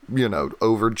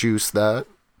 overjuice that?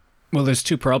 Well, there's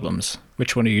 2 problems.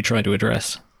 Which one are you trying to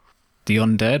address? The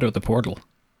undead or the portal?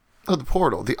 Oh, the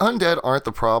portal. The undead aren't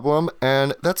the problem,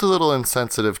 and that's a little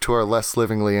insensitive to our less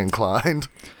livingly inclined.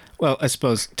 Well, I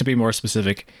suppose, to be more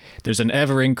specific, there's an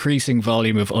ever-increasing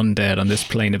volume of undead on this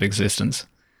plane of existence.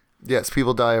 Yes,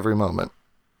 people die every moment.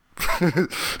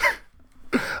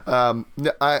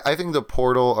 I think the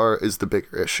portal is the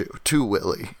bigger issue to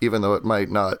Willie, even though it might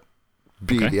not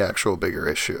be the actual bigger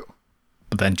issue.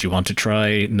 But then do you want to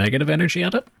try negative energy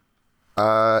at it?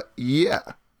 Yeah.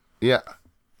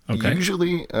 Okay.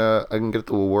 Usually, I can get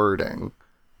the wording,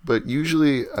 but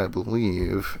usually I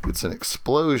believe it's an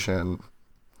explosion.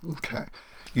 Okay.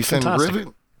 You send rivet.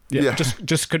 Yeah.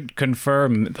 Just could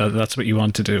confirm that that's what you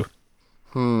want to do.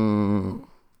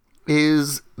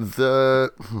 Is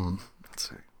the let's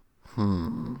see.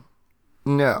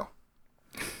 No,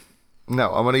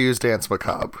 I'm gonna use Dance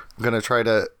Macabre. I'm gonna try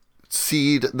to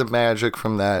seed the magic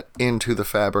from that into the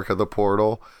fabric of the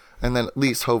portal, and then at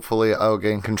least hopefully I'll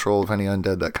gain control of any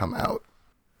undead that come out.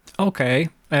 Okay.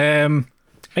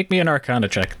 Make me an Arcana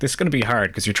check. This is going to be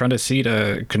hard because you're trying to seed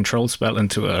a control spell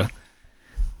into a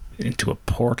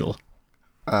portal.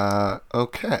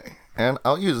 Okay. And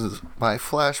I'll use my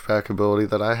flashback ability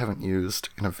that I haven't used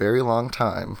in a very long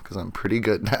time because I'm pretty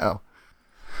good now.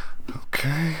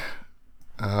 Okay.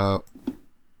 I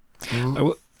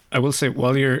will say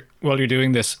while you're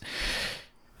doing this,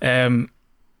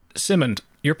 Simond,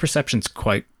 your perception's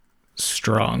quite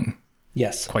strong.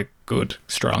 Yes. Quite good.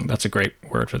 Strong. That's a great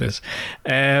word for this.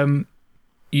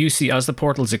 You see, as the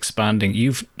portal's expanding,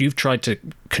 you've tried to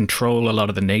control a lot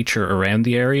of the nature around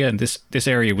the area, and this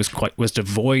area was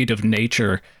devoid of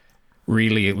nature.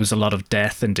 Really, it was a lot of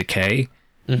death and decay.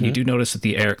 Mm-hmm. You do notice that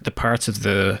the parts of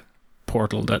the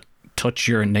portal that touch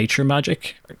your nature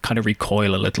magic kind of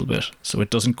recoil a little bit, so it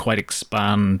doesn't quite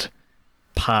expand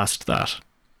past that.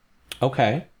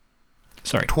 Okay.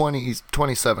 Sorry.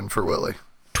 27 for Willie.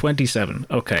 27.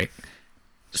 Okay.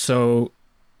 So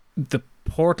the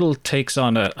portal takes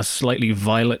on a slightly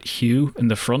violet hue in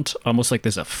the front, almost like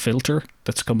there's a filter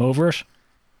that's come over it.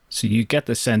 So you get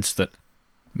the sense that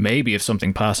maybe if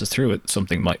something passes through it,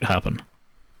 something might happen.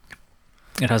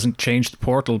 It hasn't changed the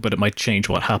portal, but it might change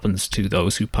what happens to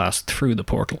those who pass through the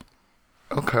portal.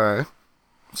 Okay.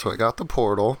 So I got the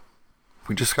portal.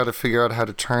 We just got to figure out how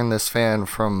to turn this fan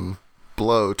from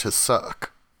blow to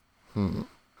suck.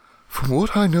 From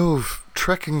what I know of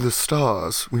trekking the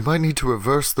stars, we might need to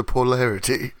reverse the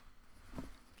polarity.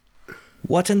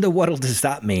 What in the world does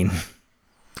that mean?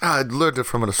 I learned it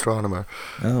from an astronomer.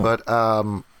 Oh. But,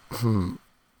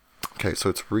 okay, so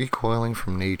it's recoiling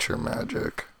from nature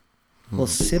magic. Well,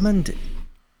 Simond,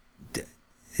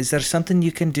 is there something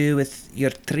you can do with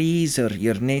your trees or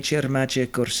your nature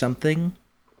magic or something?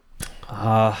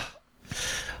 I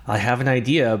have an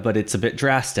idea, but it's a bit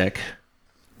drastic.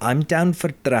 I'm down for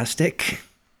drastic.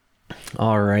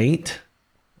 All right.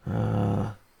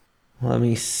 Let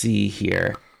me see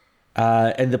here.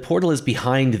 And the portal is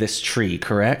behind this tree,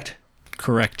 correct?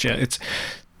 Correct, yeah. It's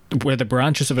where the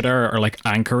branches of it are like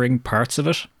anchoring parts of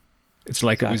it. It's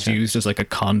like It was used as like a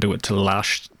conduit to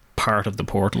lash part of the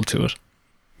portal to it.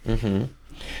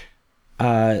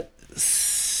 Mm-hmm.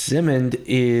 Simond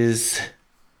is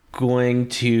going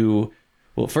to...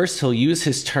 Well, first he'll use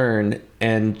his turn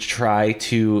and try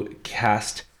to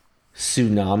cast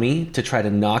Tsunami to try to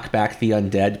knock back the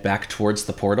undead back towards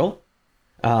the portal.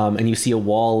 And you see a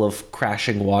wall of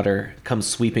crashing water come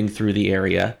sweeping through the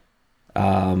area.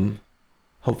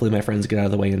 Hopefully my friends get out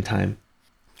of the way in time.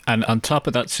 And on top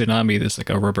of that tsunami, there's like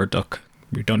a rubber duck.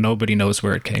 Nobody knows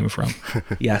where it came from.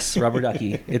 Yes, rubber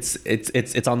ducky.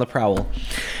 It's on the prowl.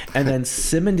 And then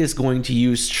Simond is going to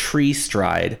use Tree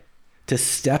Stride to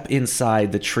step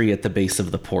inside the tree at the base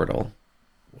of the portal.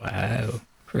 Wow,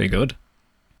 very good.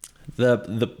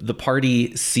 The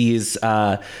party sees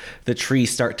the tree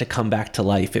start to come back to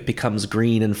life. It becomes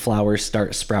green and flowers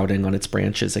start sprouting on its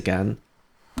branches again.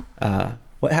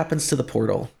 What happens to the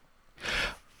portal?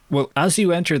 Well, as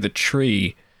you enter the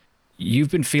tree,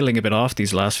 you've been feeling a bit off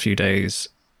these last few days,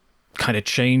 kind of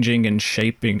changing and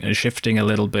shaping and shifting a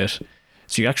little bit.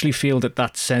 So you actually feel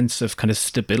that sense of kind of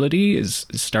stability is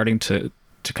starting to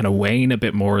kind of wane a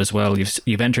bit more as well.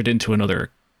 You've entered into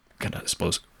another kind of, I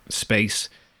suppose, space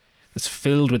that's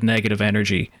filled with negative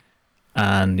energy,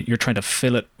 and you're trying to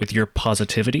fill it with your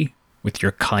positivity, with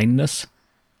your kindness.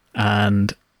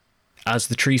 And as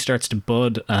the tree starts to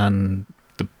bud and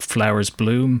the flowers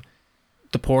bloom,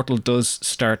 the portal does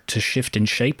start to shift in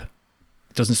shape.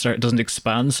 It doesn't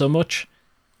expand so much,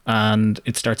 and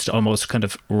it starts to almost kind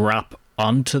of wrap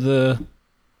onto the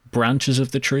branches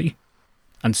of the tree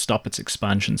and stop its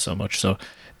expansion so much. So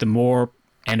the more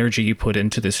energy you put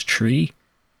into this tree,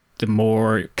 the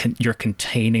more you're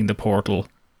containing the portal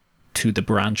to the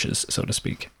branches, so to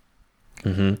speak.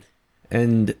 Mm-hmm.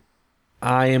 And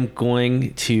I'm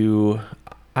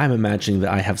imagining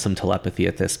that I have some telepathy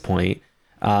at this point.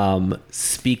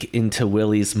 Speak into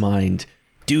Willie's mind.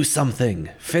 Do something.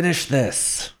 Finish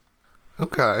this.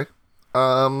 Okay.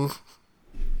 Well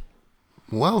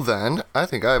then, I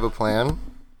think I have a plan.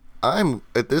 I'm,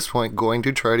 at this point, going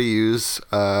to try to use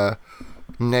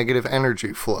negative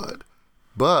energy flood.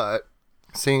 But,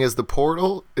 seeing as the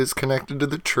portal is connected to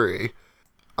the tree,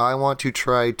 I want to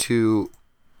try to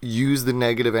use the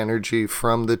negative energy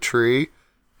from the tree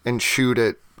and shoot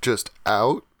it just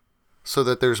out so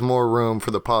that there's more room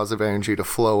for the positive energy to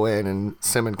flow in and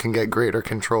Simon can get greater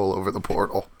control over the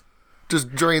portal.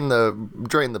 Just drain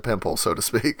the pimple, so to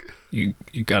speak. You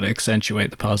got to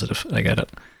accentuate the positive. I get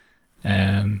it.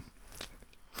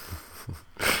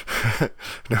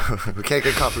 No, we can't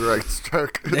get copyright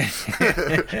struck.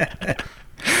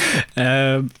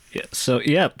 So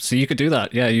you could do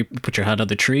that. Yeah, you put your hand on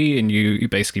the tree and you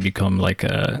basically become like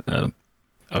a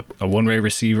one-way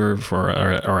receiver for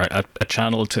or a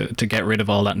channel to get rid of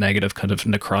all that negative kind of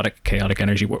necrotic, chaotic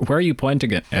energy. Where are you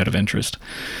pointing it, out of interest?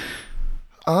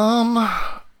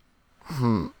 I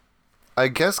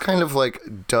guess kind of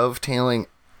like dovetailing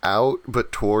out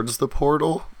but towards the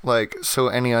portal, like so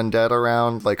any undead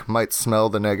around like might smell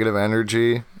the negative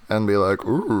energy and be like,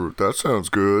 ooh, that sounds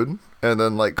good, and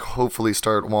then like hopefully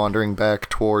start wandering back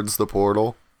towards the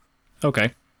portal.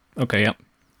 Okay, yeah.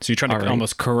 So you're trying to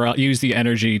almost use the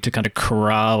energy to kind of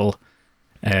corral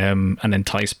and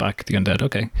entice back the undead.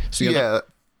 Okay. So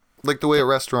like the way a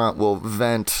restaurant will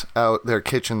vent out their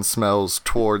kitchen smells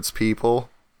towards people.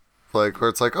 Like, where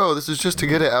it's like, oh, this is just to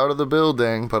get it out of the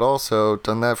building, but also,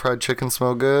 doesn't that fried chicken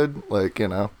smell good? Like, you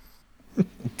know.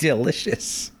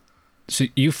 Delicious. So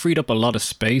you freed up a lot of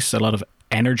space, a lot of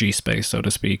energy space, so to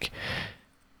speak.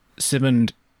 Simon,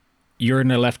 you're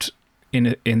now left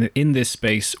in this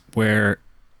space where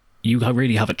you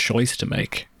really have a choice to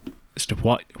make as to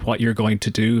what you're going to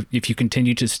do. If you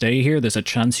continue to stay here, there's a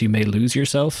chance you may lose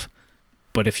yourself.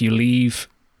 But if you leave,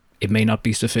 it may not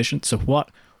be sufficient. So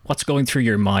what's going through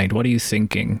your mind? What are you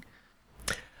thinking?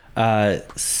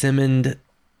 Simond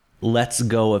lets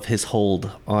go of his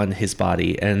hold on his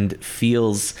body and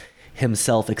feels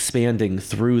himself expanding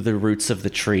through the roots of the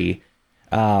tree.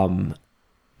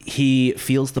 He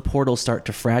feels the portal start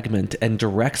to fragment and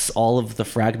directs all of the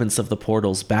fragments of the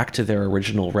portals back to their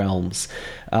original realms,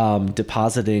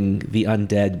 depositing the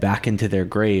undead back into their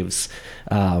graves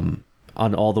on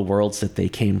all the worlds that they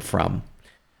came from.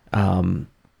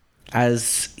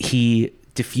 As he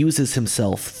diffuses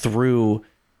himself through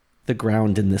the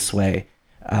ground in this way,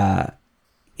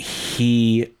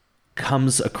 he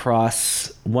comes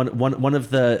across one of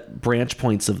the branch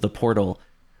points of the portal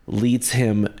leads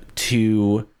him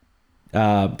to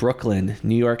Brooklyn,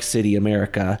 New York City,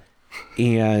 America,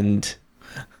 and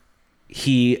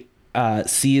he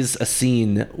sees a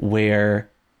scene where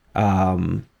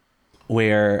a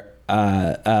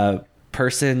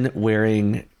person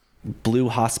wearing blue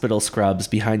hospital scrubs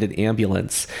behind an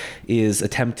ambulance is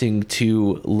attempting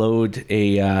to load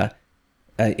a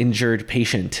injured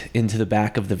patient into the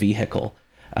back of the vehicle.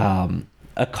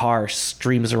 A car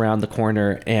streams around the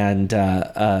corner and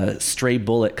a stray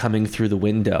bullet coming through the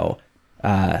window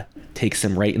takes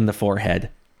him right in the forehead.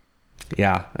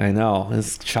 Yeah, I know.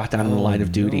 It's shot down in the line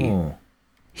of duty. No.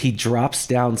 He drops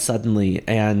down suddenly,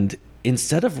 and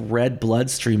instead of red blood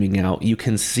streaming out, you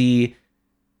can see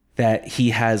that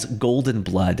he has golden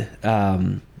blood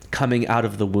coming out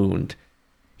of the wound.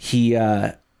 He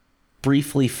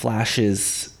briefly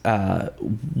flashes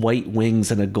white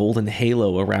wings and a golden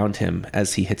halo around him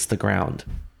as he hits the ground.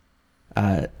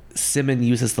 Simon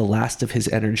uses the last of his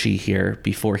energy here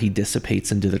before he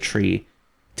dissipates into the tree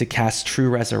to cast True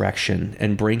Resurrection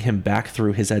and bring him back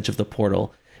through his edge of the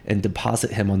portal and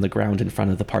deposit him on the ground in front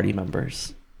of the party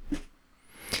members.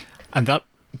 And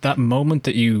that moment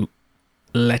that you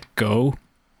let go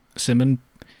Simon,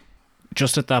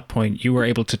 just at that point, you were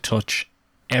able to touch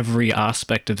every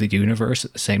aspect of the universe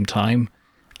at the same time.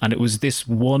 And it was this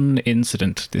one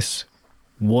incident, this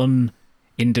one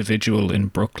individual in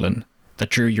Brooklyn that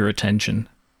drew your attention.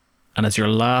 And as your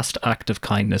last act of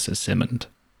kindness as Simond,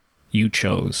 you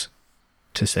chose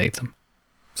to save them.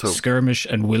 So Skirmish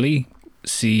and Willie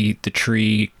see the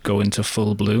tree go into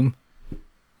full bloom,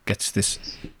 gets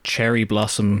this cherry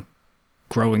blossom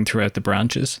growing throughout the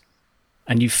branches,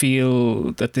 and you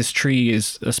feel that this tree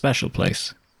is a special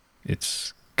place.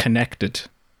 It's connected,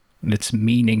 and its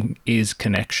meaning is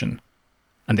connection.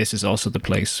 And this is also the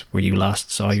place where you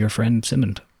last saw your friend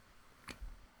Simond.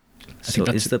 So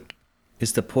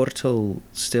is the portal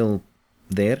still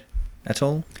there at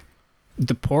all?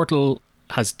 The portal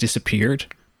has disappeared,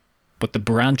 but the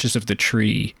branches of the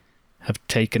tree have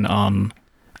taken on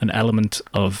an element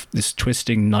of this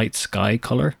twisting night sky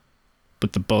color,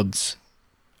 but the buds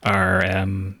are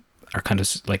kind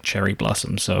of like cherry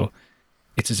blossoms. So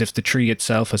it's as if the tree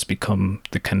itself has become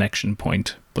the connection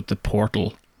point, but the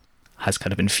portal has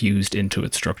kind of infused into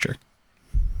its structure.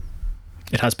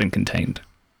 It has been contained.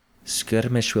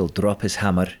 Skirmish will drop his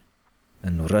hammer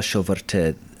and rush over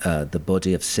to the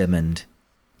body of Simond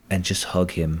and just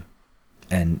hug him,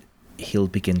 and he'll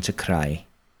begin to cry,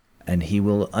 and he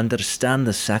will understand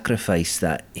the sacrifice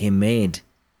that he made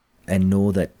and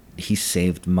know that he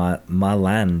saved my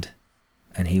land,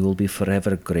 and he will be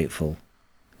forever grateful,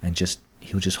 and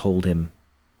he'll just hold him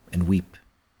and weep.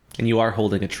 And you are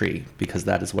holding a tree, because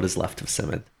that is what is left of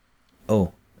Simond.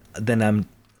 Oh, then I'm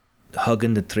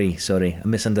hugging the tree. Sorry, I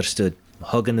misunderstood. I'm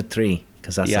hugging the tree,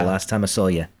 because that's the last time I saw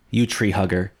you. You tree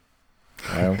hugger.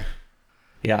 Well...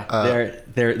 Yeah,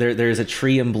 there's a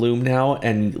tree in bloom now,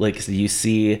 and like you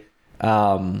see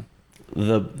the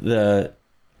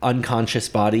unconscious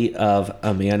body of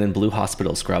a man in blue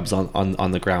hospital scrubs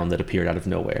on the ground that appeared out of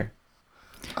nowhere.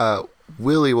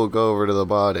 Willie will go over to the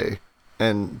body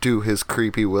and do his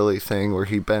creepy Willie thing where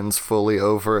he bends fully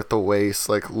over at the waist,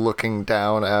 like looking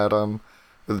down at him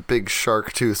with a big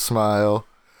shark tooth smile.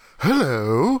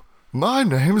 Hello, my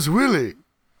name's Willie.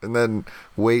 And then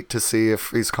wait to see if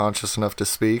he's conscious enough to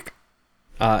speak.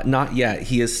 Not yet.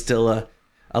 He is still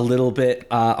a little bit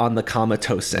on the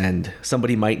comatose end.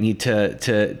 Somebody might need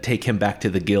to take him back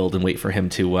to the guild and wait for him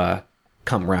to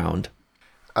come round.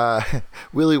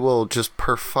 Willie will just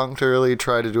perfunctorily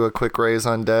try to do a quick raise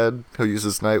on dead. He'll use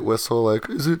his night whistle like,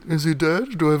 is he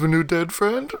dead? Do I have a new dead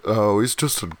friend? Oh, he's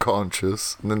just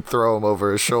unconscious. And then throw him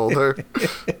over his shoulder.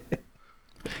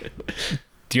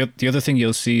 The other thing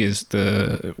you'll see is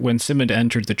when Simond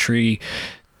entered the tree,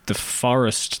 the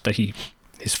forest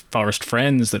his forest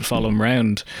friends that follow him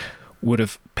around would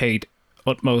have paid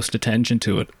utmost attention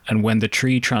to it. And when the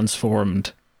tree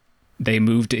transformed, they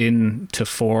moved in to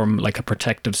form like a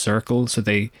protective circle. So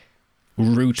they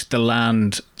root the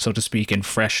land, so to speak, in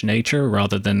fresh nature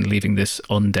rather than leaving this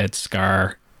undead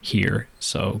scar here.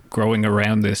 So growing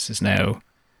around this is now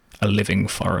a living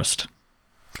forest.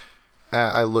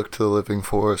 I look to the living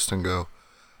forest and go,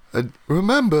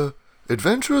 remember,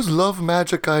 adventurers love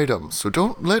magic items, so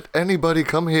don't let anybody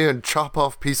come here and chop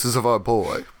off pieces of our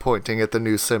boy, pointing at the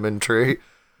new Simond tree.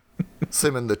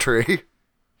 Simond the tree.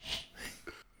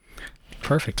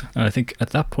 Perfect. And I think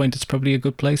at that point it's probably a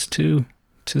good place to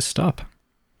stop.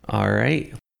 All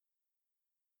right.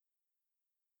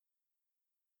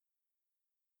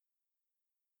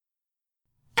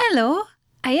 Hello,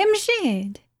 I am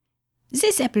Jade.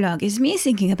 This epilogue is me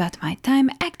thinking about my time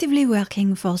actively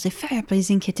working for the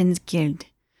Fire-Breathing Kittens Guild.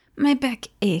 My back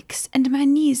aches and my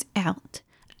knees hurt.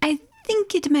 I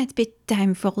think it might be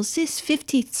time for this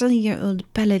 53-year-old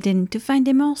paladin to find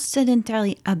a more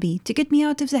sedentary hobby to get me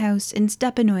out of the house and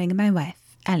stop annoying my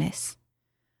wife, Alice.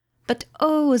 But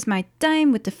oh, was my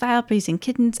time with the Fire-Breathing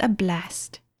Kittens a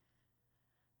blast.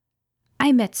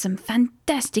 I met some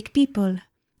fantastic people.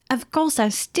 Of course,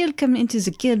 I'll still come into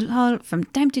the guild hall from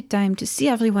time to time to see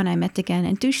everyone I met again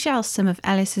and to share some of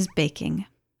Alice's baking.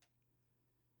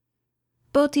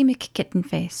 Boaty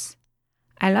McKittenface.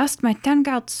 I lost my town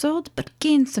guard sword but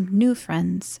gained some new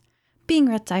friends. Being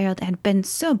retired had been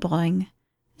so boring.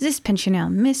 This pensioner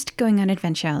missed going on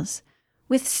adventures.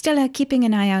 With Stella keeping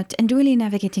an eye out and Willie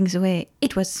navigating the way,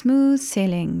 it was smooth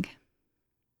sailing.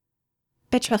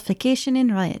 Petrification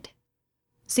in red.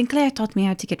 Sinclair taught me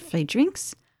how to get free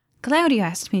drinks. Claudio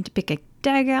asked me to pick a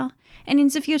dagger, and in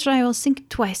the future I will think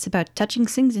twice about touching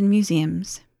things in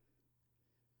museums.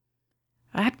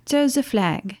 Raptor the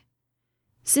Flag.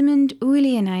 Simond,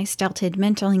 Willie, and I started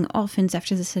mentoring orphans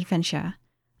after this adventure.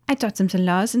 I taught them the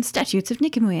laws and statutes of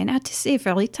Nicomoy and how to save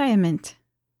for retirement.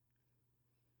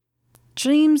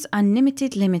 Dreams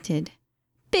Unlimited Limited.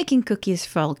 baking cookies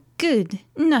for good,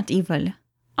 not evil,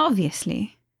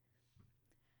 obviously.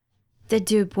 The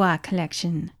Dubois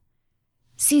Collection.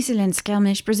 Cecil and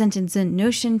Skirmish presented the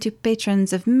notion to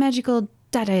patrons of magical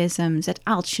Dadaism that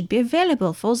art should be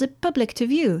available for the public to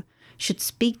view, should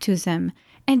speak to them,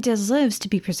 and deserves to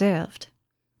be preserved.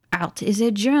 Art is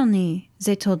a journey,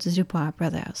 they told the Dubois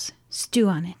brothers. Stew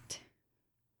on it.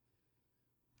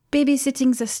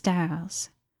 Babysitting the stars.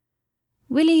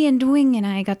 Willie and Wing and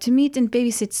I got to meet and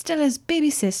babysit Stella's baby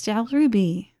sister,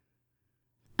 Ruby.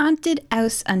 Haunted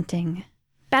house hunting.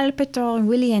 Palpitor,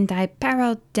 Willie and I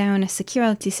powered down a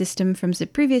security system from the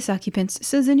previous occupants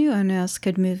so the new owners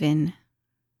could move in.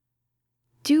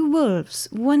 2 wolves,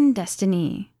 1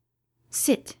 destiny.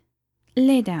 Sit.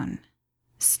 Lay down.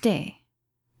 Stay.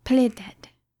 Play dead.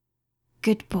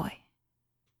 Good boy.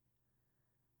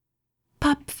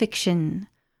 Pop fiction.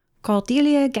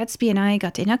 Cordelia, Gatsby, and I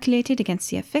got inoculated against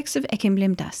the effects of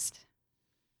Ekimblem dust.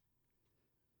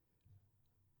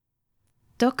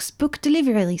 Doc's book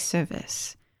delivery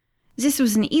service. This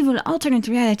was an evil alternate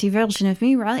reality version of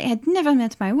me where I had never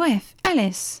met my wife,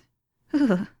 Alice.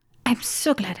 Ooh, I'm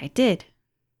so glad I did.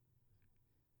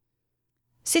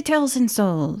 Sitters and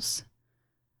souls.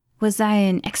 Was I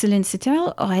an excellent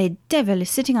sitter or a devil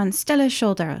sitting on Stella's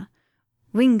shoulder?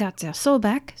 Wing got their soul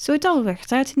back, so it all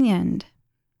worked out in the end.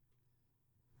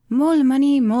 Mole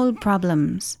money, mole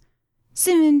problems.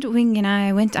 Simond, Wing, and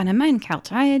I went on a minecart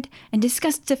ride and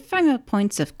discussed the finer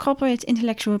points of corporate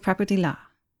intellectual property law.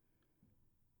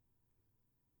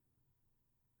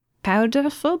 Powder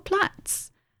for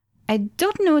plots. I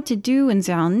don't know what to do when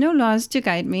there are no laws to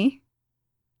guide me.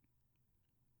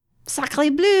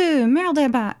 Sacre bleu, murder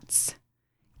bats.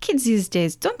 Kids these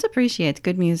days don't appreciate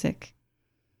good music.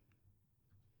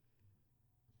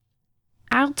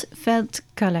 Heartfelt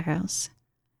colors.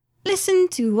 Listen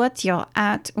to what your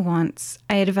art wants,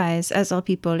 I advise as all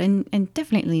people, and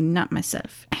definitely not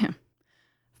myself.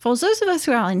 For those of us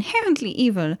who are inherently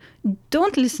evil,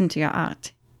 don't listen to your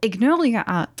art. Ignore your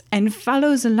art and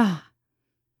follow the law.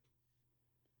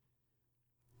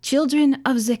 Children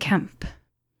of the camp.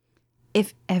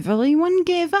 If everyone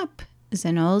gave up,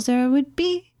 then all there would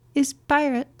be is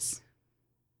pirates.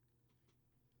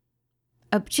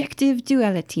 Objective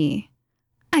duality.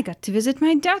 I got to visit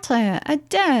my daughter,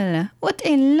 Adele. What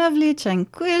a lovely,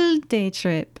 tranquil day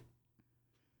trip.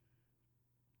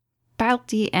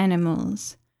 Party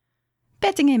animals.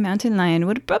 Petting a mountain lion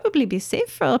would probably be safe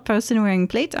for a person wearing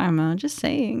plate armor, just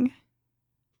saying.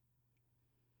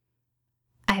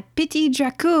 I pity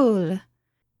Dracul.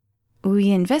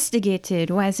 We investigated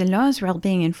why the laws were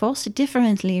being enforced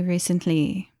differently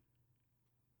recently.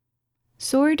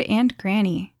 Sword and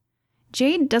Granny.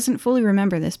 Jade doesn't fully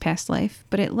remember this past life,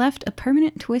 but it left a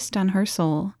permanent twist on her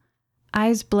soul.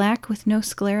 Eyes black with no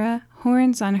sclera,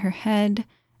 horns on her head.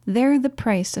 They're the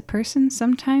price a person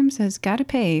sometimes has got to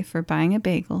pay for buying a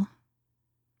bagel.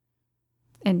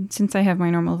 And since I have my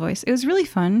normal voice, it was really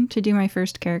fun to do my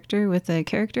first character with a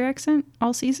character accent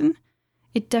all season.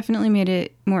 It definitely made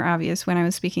it more obvious when I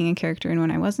was speaking in character and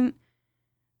when I wasn't.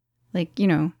 Like, you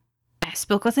know, I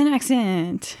spoke with an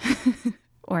accent.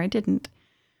 Or I didn't.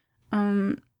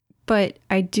 But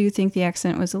I do think the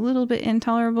accent was a little bit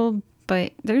intolerable,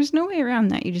 but there's no way around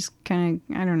that. You just kind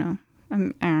of, I don't know.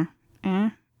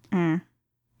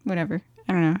 Whatever.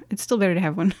 I don't know. It's still better to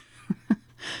have one.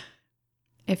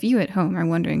 If you at home are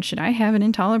wondering, should I have an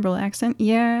intolerable accent?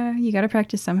 Yeah, you gotta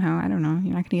practice somehow. I don't know.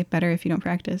 You're not gonna get better if you don't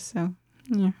practice, so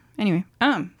yeah. Anyway,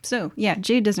 so yeah,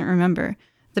 Jade doesn't remember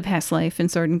the past life in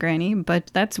Sword and Granny, but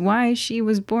that's why she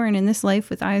was born in this life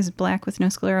with eyes black, with no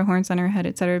sclera, horns on her head,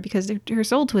 etc., because her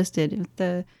soul twisted with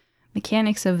the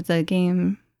mechanics of the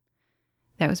game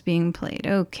that was being played.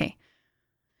 Okay.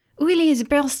 Willie's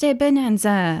birthday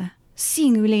bonanza.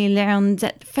 Seeing Willie learn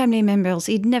that family members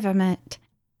he'd never met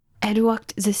had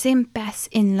walked the same path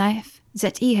in life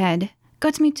that he had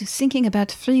got me to thinking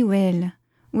about free will.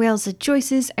 Were the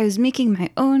choices I was making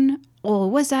my own, or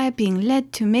was I being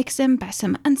led to make them by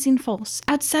some unseen force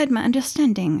outside my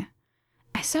understanding?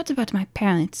 I thought about my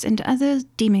parents and other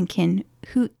demonkin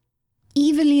who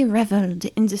evilly reveled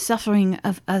in the suffering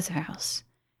of others.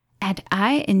 Had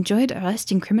I enjoyed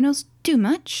arresting criminals too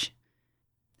much?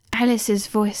 Alice's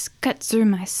voice cut through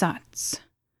my thoughts.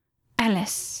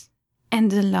 Alice and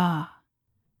the law.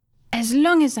 As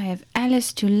long as I have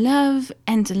Alice to love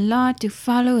and the law to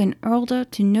follow in order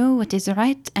to know what is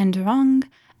right and wrong,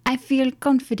 I feel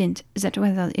confident that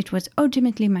whether it was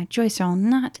ultimately my choice or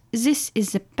not, this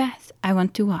is the path I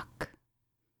want to walk.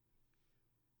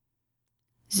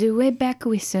 The Wayback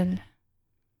Whistle.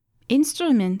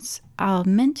 Instruments are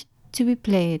meant to be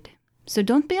played, so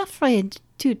don't be afraid to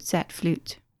toot that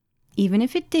flute. Even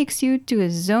if it takes you to a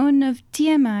zone of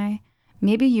TMI,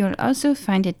 maybe you'll also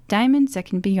find a diamond that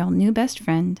can be your new best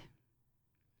friend.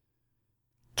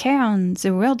 Cairn,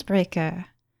 the World Breaker.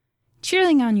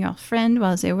 Cheering on your friend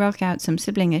while they work out some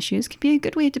sibling issues can be a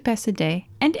good way to pass the day.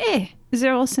 And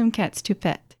there are some cats to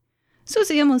pet. So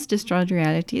they almost destroyed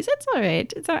reality. That's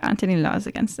alright. There aren't any laws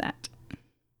against that.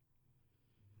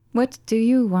 What do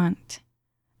you want?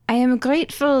 I am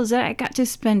grateful that I got to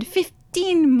spend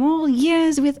 15 more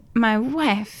years with my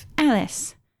wife,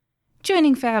 Alice.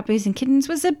 Joining Fireblazing Kittens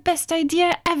was the best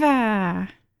idea ever!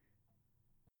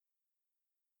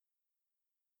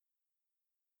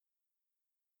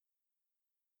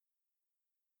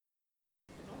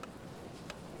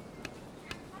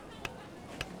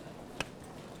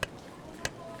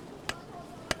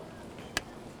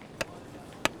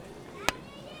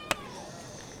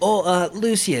 Oh,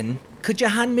 Lucian, could you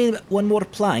hand me one more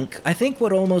plank? I think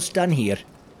we're almost done here.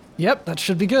 Yep, that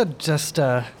should be good. Just,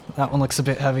 that one looks a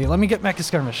bit heavy. Let me get Mecha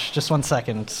Skirmish. Just 1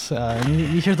 second.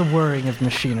 You hear the whirring of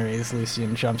machinery as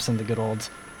Lucian jumps into good old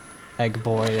Egg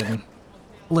Boy and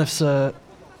lifts a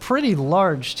pretty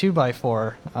large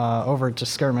 2x4 over to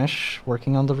Skirmish,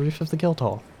 working on the roof of the guild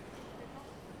hall.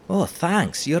 Oh,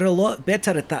 thanks. You're a lot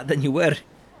better at that than you were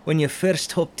when you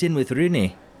first hopped in with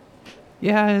Rooney.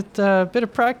 Yeah, a bit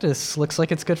of practice. Looks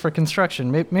like it's good for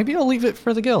construction. Maybe I'll leave it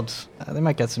for the guild. They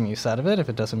might get some use out of it if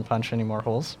it doesn't punch any more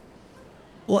holes.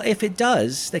 Well, if it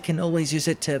does, they can always use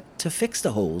it to fix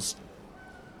the holes.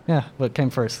 Yeah, what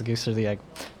came first, the goose or the egg?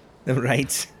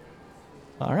 Right.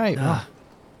 All right, well,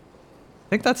 I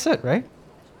think that's it, right?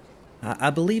 I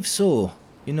believe so.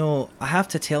 You know, I have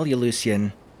to tell you,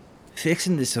 Lucian,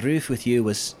 fixing this roof with you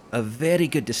was a very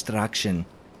good distraction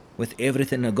with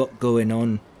everything I got going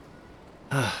on.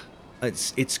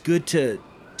 It's good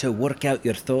to work out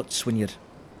your thoughts when you're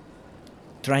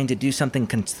trying to do something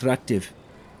constructive.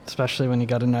 Especially when you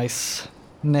got a nice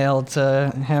nail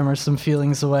to hammer some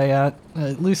feelings away at.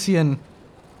 Lucian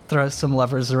throws some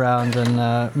levers around and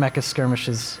Mecha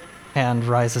Skirmish's hand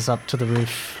rises up to the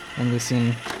roof and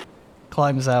Lucian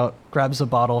climbs out, grabs a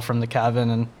bottle from the cabin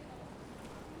and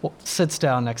sits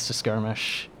down next to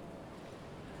Skirmish.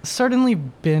 Certainly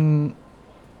been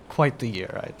quite the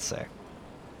year, I'd say.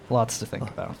 Lots to think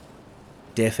about.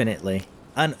 Definitely.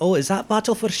 And is that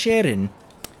battle for Sharon?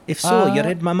 If so, you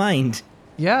read my mind.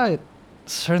 Yeah, it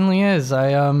certainly is.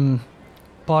 I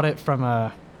bought it from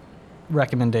a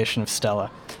recommendation of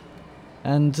Stella.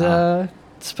 And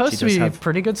it's supposed to be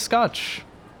pretty good scotch.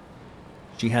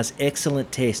 She has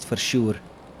excellent taste for sure.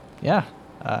 Yeah.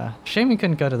 Shame we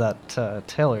couldn't go to that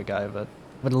Taylor guy, but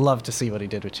would love to see what he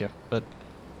did with you. But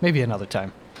maybe another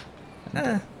time.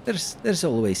 There's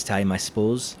always time, I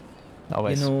suppose.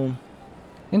 Always. You know,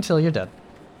 until you're dead.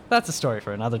 That's a story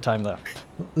for another time, though.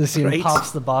 Lucian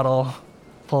pops the bottle,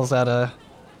 pulls out a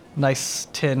nice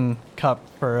tin cup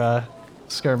for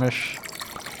Skirmish,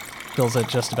 fills it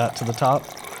just about to the top,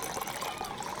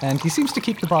 and he seems to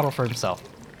keep the bottle for himself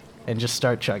and just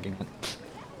start chugging it.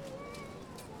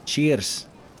 Cheers.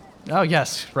 Oh,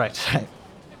 yes, right.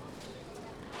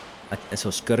 So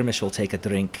Skirmish will take a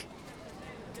drink.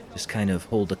 Just kind of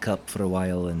hold the cup for a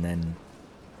while and then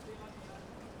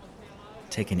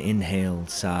take an inhale,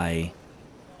 sigh.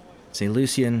 Say,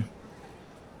 Lucian,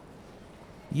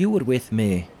 you were with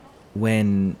me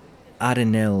when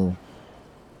Arenelle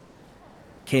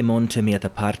came on to me at the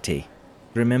party.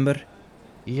 Remember?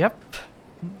 Yep.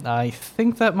 I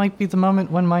think that might be the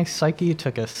moment when my psyche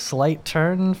took a slight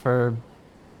turn for,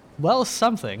 well,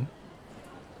 something.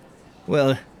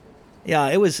 Well, yeah,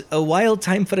 it was a wild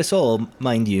time for us all,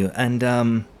 mind you, and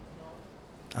I'm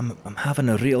having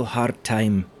a real hard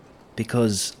time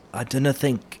because I dunno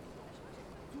think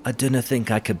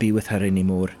I could be with her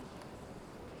anymore.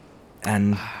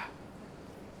 And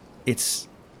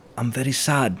I'm very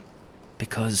sad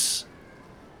because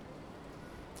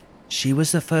she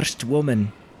was the first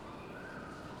woman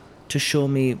to show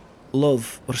me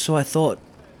love, or so I thought.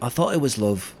 I thought it was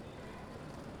love.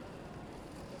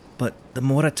 But the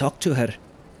more I talk to her,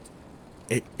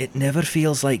 it never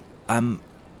feels like I'm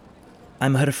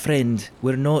her friend.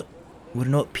 We're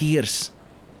not peers.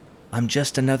 I'm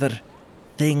just another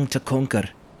thing to conquer.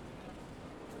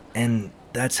 And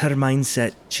that's her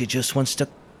mindset. She just wants to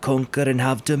conquer and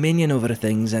have dominion over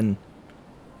things, and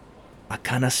I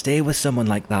cannot stay with someone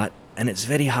like that, and it's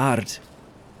very hard.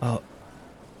 Oh,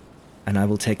 and I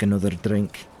will take another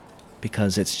drink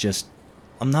because it's just,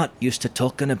 I'm not used to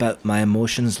talking about my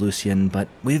emotions, Lucian, but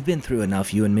we've been through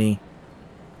enough, you and me,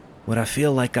 where I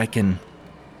feel like I can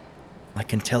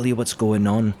tell you what's going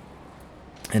on.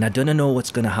 And I don't know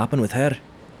what's going to happen with her,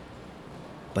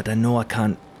 but I know I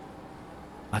can't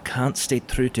I can't stay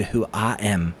true to who I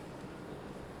am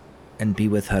and be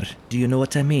with her. Do you know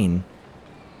what I mean?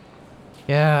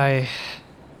 Yeah,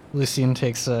 Lucian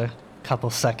takes a couple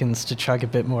seconds to chug a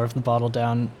bit more of the bottle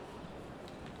down.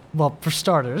 Well, for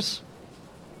starters,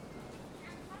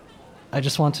 I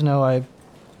just want to know I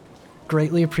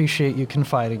greatly appreciate you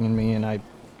confiding in me, and I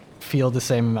feel the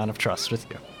same amount of trust with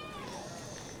you.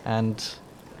 And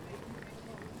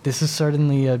this is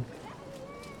certainly a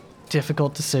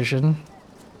difficult decision.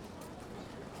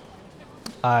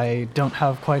 I don't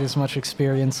have quite as much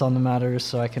experience on the matter,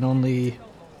 so I can only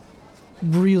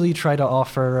really try to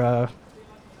offer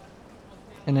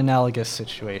an analogous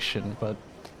situation, but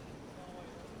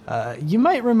you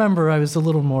might remember I was a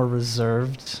little more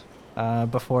reserved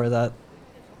before that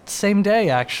same day,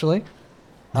 actually,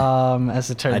 as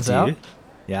it turns out.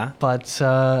 Yeah. But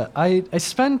I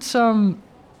spent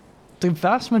the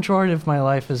vast majority of my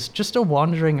life as just a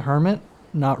wandering hermit,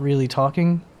 not really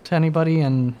talking to anybody,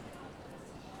 and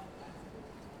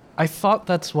I thought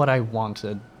that's what I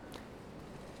wanted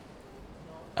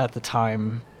at the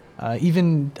time.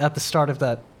 Even at the start of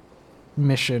that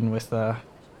mission with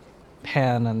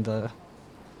Pan and the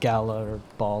gala or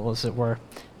ball, as it were.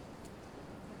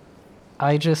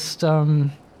 I just, I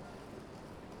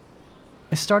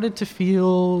started to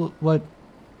feel what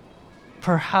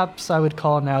perhaps I would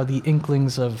call now the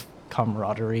inklings of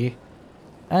camaraderie,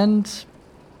 and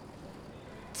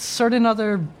certain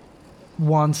other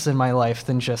wants in my life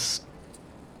than just...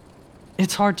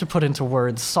 It's hard to put into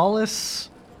words. Solace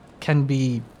can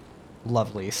be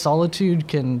lovely. Solitude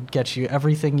can get you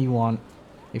everything you want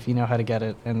if you know how to get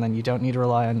it, and then you don't need to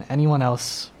rely on anyone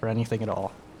else for anything at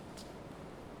all.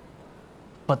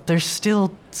 But there's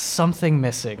still something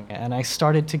missing, and I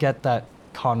started to get that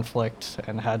conflict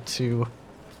and had to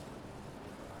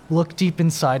look deep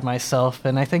inside myself,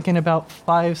 and I think in about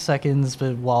 5 seconds,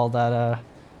 but while that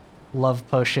love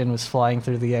potion was flying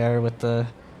through the air with the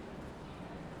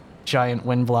giant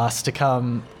wind blast to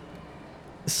come,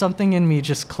 something in me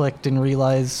just clicked and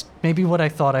realized maybe what I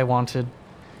thought I wanted.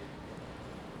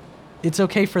 It's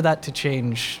okay for that to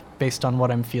change based on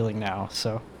what I'm feeling now,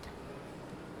 so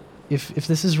if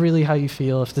this is really how you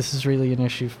feel, if this is really an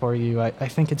issue for you, I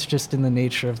think it's just in the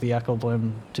nature of the Echo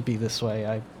Bloom to be this way.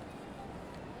 I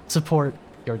support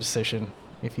your decision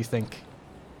if you think.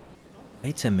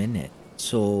 Wait a minute.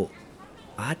 So,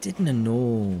 I didn't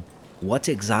know what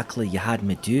exactly you had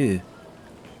me do.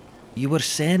 You were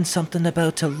saying something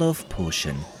about a love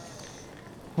potion.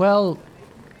 Well...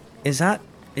 Is that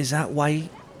why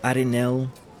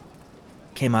Arinel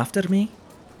came after me?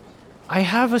 I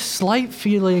have a slight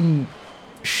feeling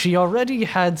she already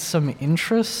had some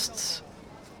interests,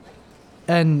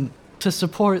 and to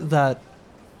support that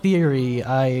theory,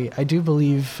 I do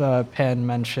believe Pan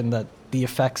mentioned that the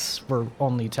effects were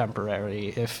only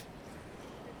temporary. If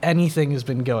anything has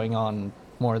been going on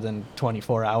more than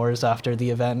 24 hours after the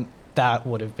event, that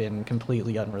would have been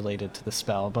completely unrelated to the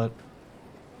spell, but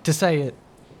to say it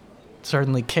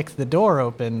certainly kicked the door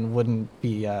open wouldn't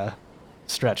be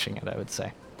stretching it, I would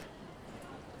say.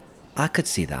 I could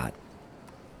see that.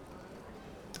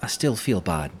 I still feel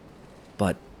bad,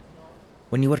 but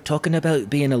when you were talking about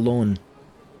being alone,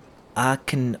 I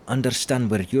can understand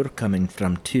where you're coming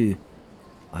from too.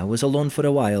 I was alone for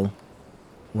a while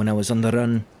when I was on the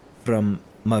run from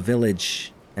my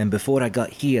village and before I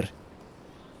got here,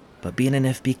 but being an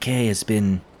FBK has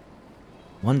been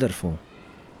wonderful.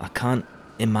 I can't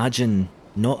imagine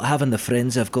not having the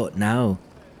friends I've got now,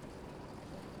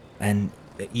 and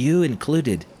you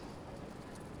included.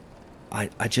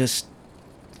 I just,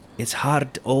 it's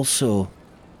hard also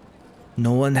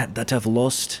knowing that I've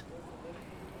lost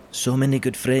so many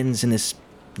good friends in this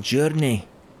journey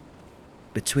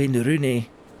between Rune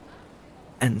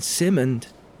and Simond.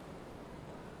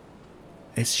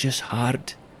 It's just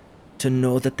hard to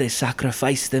know that they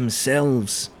sacrificed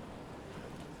themselves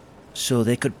so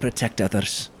they could protect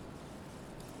others.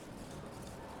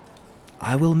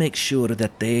 I will make sure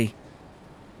that they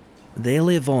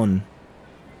live on.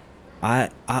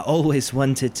 I always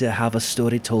wanted to have a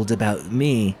story told about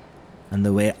me and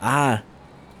the way I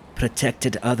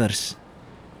protected others.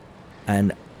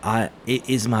 And it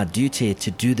is my duty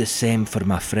to do the same for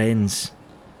my friends.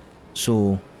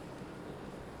 So,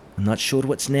 I'm not sure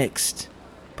what's next.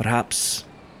 Perhaps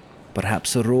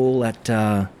a role at,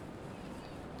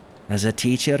 as a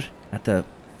teacher at the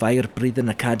Fire Breathing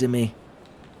Academy,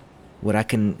 where I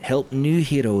can help new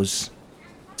heroes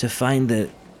to find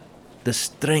the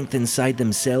strength inside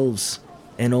themselves,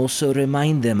 and also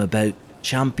remind them about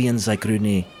champions like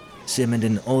Rune, Simond,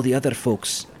 and all the other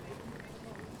folks.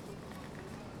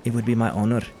 It would be my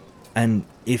honor. And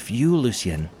if you,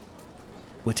 Lucian,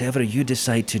 whatever you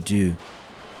decide to do,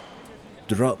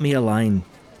 drop me a line.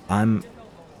 I'm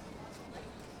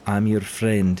your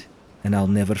friend, and I'll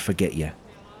never forget you.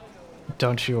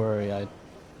 Don't you worry, I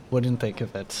wouldn't think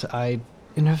of it.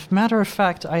 In a matter of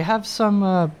fact, I have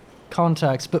some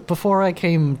contacts, but before I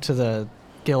came to the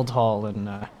guild hall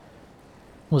and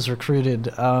was recruited,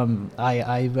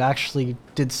 I actually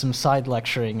did some side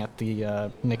lecturing at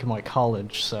the Nicomoy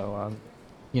College, so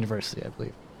university, I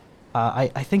believe.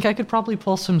 I think I could probably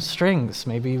pull some strings.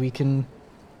 Maybe we can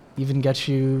even get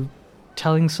you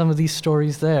telling some of these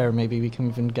stories there. Maybe we can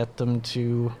even get them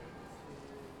to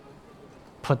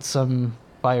put some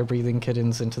fire-breathing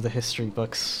kittens into the history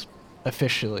books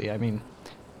officially. I mean,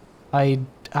 I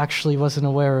actually wasn't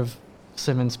aware of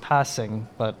Simmons passing,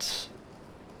 but...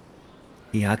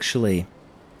 He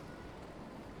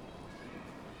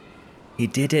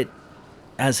did it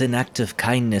as an act of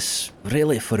kindness,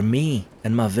 really, for me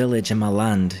and my village and my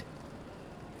land.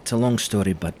 It's a long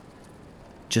story, but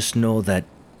just know that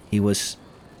he was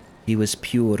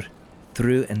pure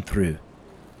through and through,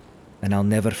 and I'll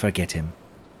never forget him.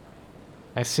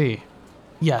 I see.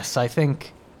 Yes, I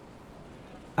think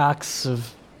acts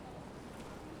of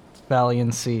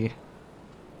valiancy,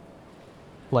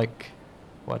 like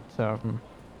what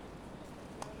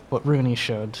Rooney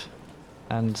showed,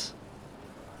 and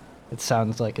it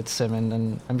sounds like it's Simon,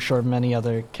 and I'm sure many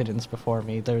other kittens before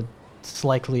me. There's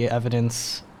likely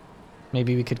evidence.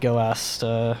 Maybe we could go ask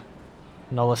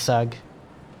Nolasag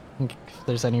if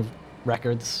there's any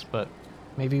records, but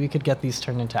maybe we could get these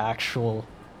turned into actual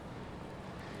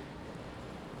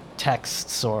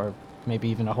texts, or maybe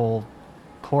even a whole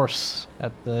course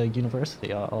at the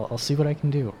university. I'll see what I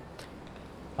can do.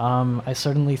 I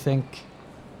certainly think,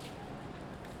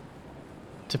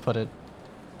 to put it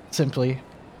simply,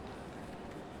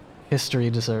 history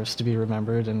deserves to be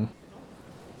remembered, and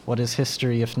what is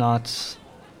history if not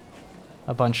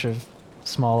a bunch of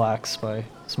small acts by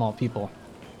small people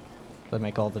that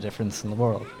make all the difference in the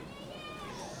world?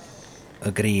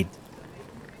 Agreed.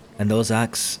 And those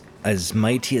acts, as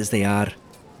mighty as they are,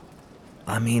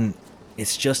 I mean,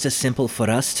 it's just as simple for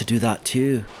us to do that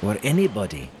too, or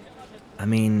anybody. I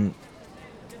mean,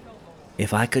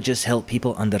 if I could just help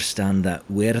people understand that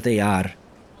where they are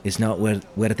is not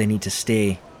where they need to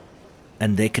stay,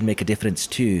 and they can make a difference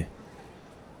too,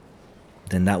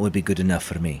 then that would be good enough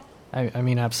for me. I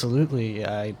mean, absolutely.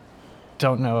 I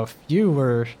don't know if you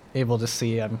were able to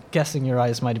see. I'm guessing your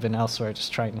eyes might have been elsewhere,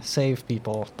 just trying to save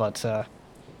people, but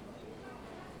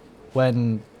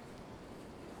when...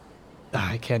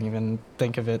 I can't even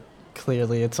think of it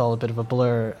clearly. It's all a bit of a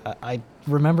blur. I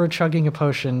remember chugging a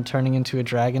potion, turning into a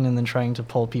dragon, and then trying to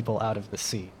pull people out of the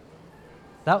sea.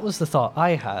 That was the thought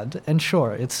I had, and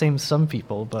sure, it saved some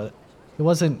people, but it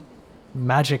wasn't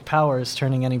magic powers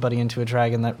turning anybody into a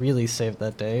dragon that really saved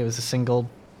that day. It was a single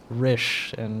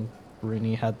Rish, and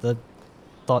Rooney had the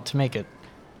thought to make it.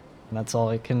 And that's all.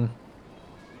 It can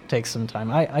take some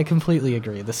time. I completely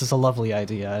agree. This is a lovely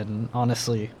idea, and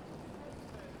honestly,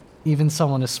 even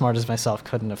someone as smart as myself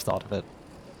couldn't have thought of it.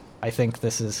 I think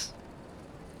this is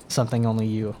something only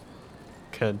you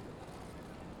could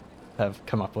have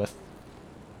come up with.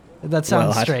 That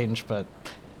sounds strange, but...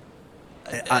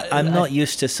 I'm not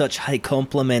used to such high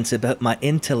compliments about my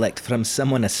intellect from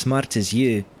someone as smart as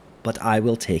you, but I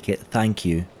will take it, thank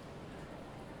you.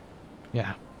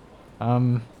 Yeah.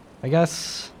 I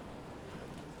guess...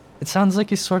 It sounds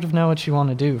like you sort of know what you want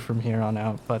to do from here on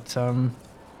out, but,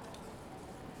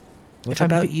 What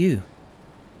about you?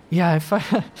 Yeah, if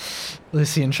I...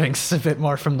 Lucian drinks a bit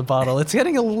more from the bottle. It's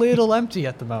getting a little empty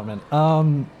at the moment.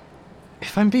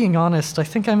 If I'm being honest, I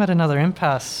think I'm at another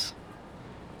impasse.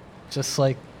 Just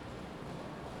like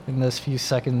in those few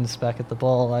seconds back at the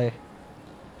ball,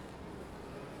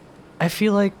 I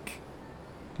feel like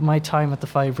my time at the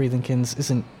Fire Breathing Kins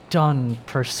isn't done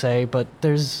per se, but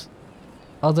there's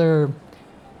other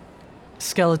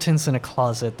skeletons in a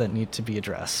closet that need to be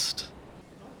addressed.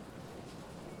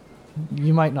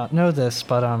 You might not know this,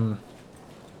 but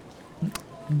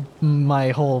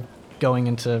my whole going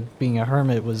into being a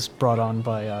hermit was brought on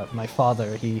by my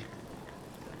father. He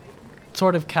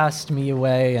sort of cast me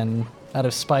away, and out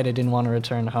of spite I didn't want to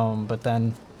return home, but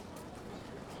then,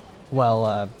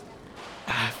 well,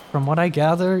 from what I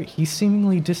gather, he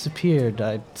seemingly disappeared.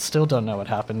 I still don't know what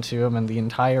happened to him, and the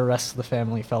entire rest of the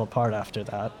family fell apart after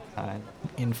that,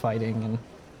 infighting and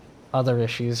other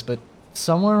issues, but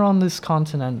somewhere on this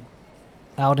continent,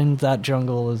 out in that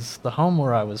jungle, is the home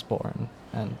where I was born,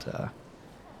 and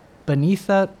beneath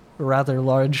that rather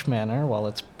large manor, while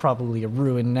it's probably a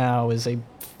ruin now, is a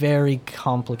very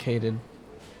complicated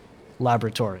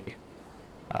laboratory.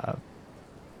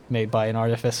 made by an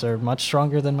artificer much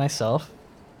stronger than myself.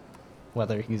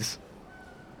 Whether he's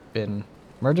been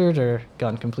murdered or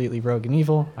gone completely rogue and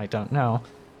evil, I don't know.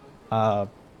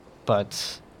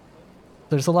 But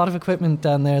there's a lot of equipment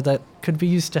down there that could be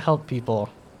used to help people.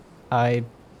 I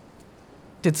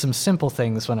did some simple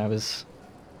things when I was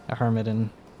a hermit in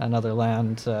another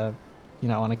land.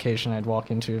 On occasion I'd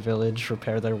walk into a village,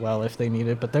 repair their well if they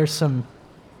needed, but there's some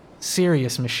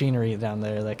serious machinery down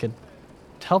there that could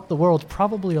help the world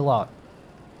probably a lot.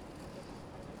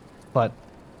 But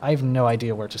I have no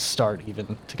idea where to start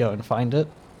even to go and find it.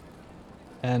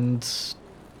 And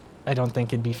I don't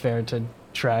think it'd be fair to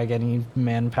drag any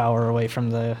manpower away from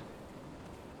the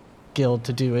guild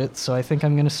to do it, so I think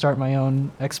I'm going to start my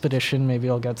own expedition. Maybe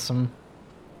I'll get some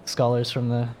scholars from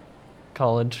the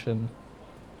college, and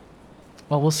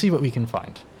well, we'll see what we can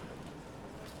find.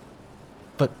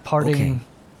 But parting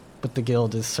with the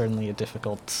guild is certainly a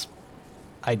difficult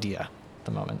idea at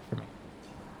the moment for me.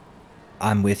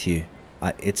 I'm with you.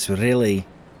 It's really...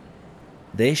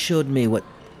 They showed me what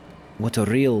a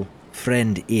real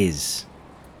friend is,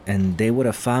 and they were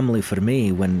a family for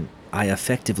me when I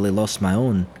effectively lost my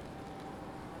own.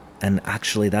 And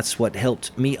actually that's what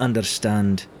helped me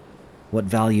understand what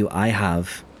value I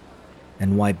have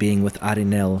and why being with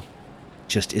Arinel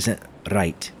just isn't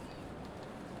right.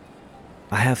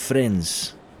 I have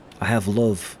friends, I have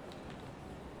love,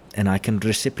 and I can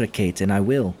reciprocate, and I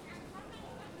will.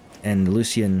 And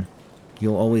Lucian,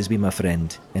 you'll always be my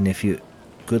friend, and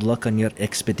good luck on your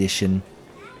expedition,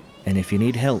 and if you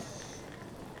need help,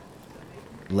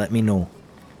 let me know.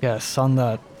 Yes, on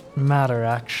that matter,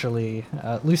 actually,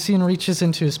 Lucian reaches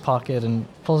into his pocket and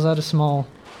pulls out a small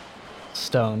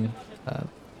stone.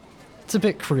 It's a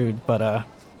bit crude, but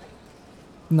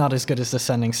not as good as the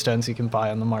sending stones you can buy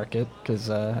on the market, because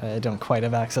I don't quite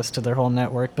have access to their whole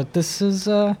network, but this is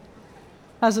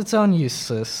has its own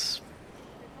uses.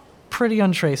 Pretty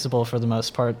untraceable for the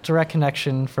most part. Direct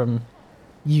connection from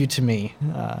you to me.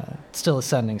 Still a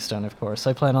sending stone, of course.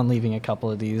 I plan on leaving a couple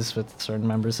of these with certain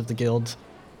members of the guild.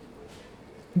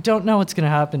 Don't know what's going to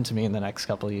happen to me in the next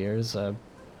couple of years.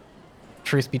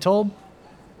 Truth be told,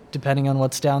 depending on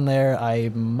what's down there, I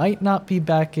might not be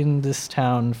back in this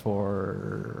town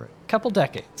for a couple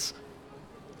decades.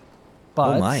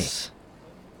 But, oh my.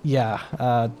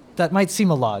 Yeah, that might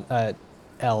seem a lot at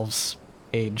Elves'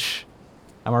 age.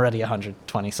 I'm already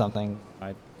 120-something.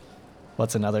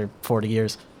 What's another 40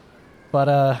 years?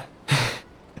 But,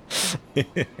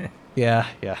 yeah,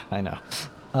 I know.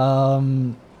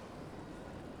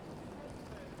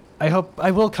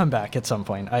 I will come back at some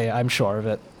point. I'm sure of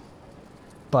it.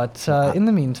 But in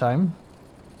the meantime,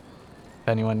 if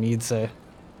anyone needs a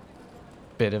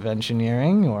bit of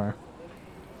engineering or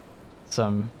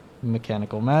some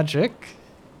mechanical magic,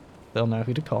 they'll know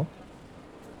who to call.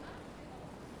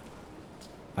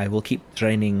 I will keep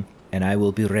training, and I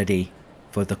will be ready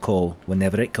for the call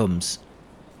whenever it comes.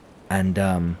 And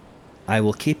I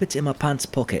will keep it in my pants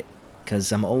pocket,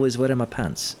 because I'm always wearing my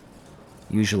pants,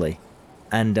 usually.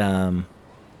 And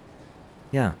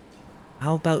yeah,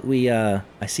 how about we, I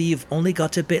see you've only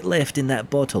got a bit left in that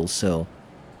bottle, so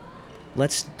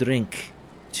let's drink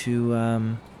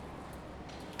to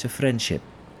friendship.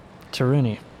 To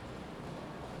Rooney.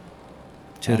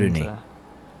 To Rooney.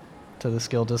 To this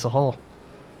guild as a whole.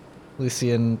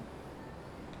 Lucian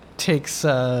takes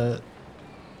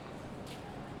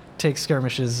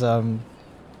Skirmish's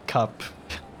cup,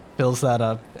 fills that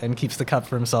up, and keeps the cup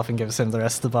for himself and gives him the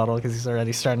rest of the bottle because he's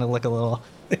already starting to look a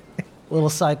little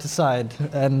side to side.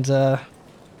 And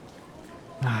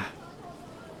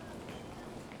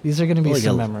these are going to be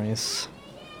some memories.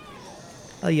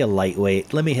 Oh, you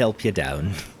lightweight. Let me help you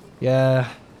down.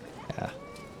 Yeah.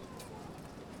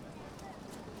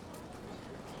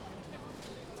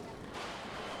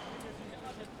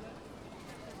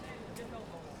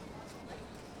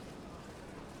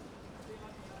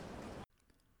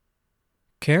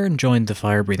 Cairn joined the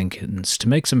Fire-Breathing Kittens to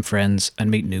make some friends and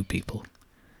meet new people.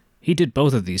 He did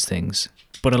both of these things,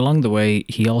 but along the way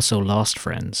he also lost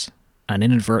friends, and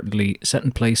inadvertently set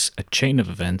in place a chain of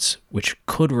events which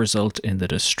could result in the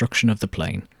destruction of the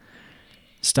plane.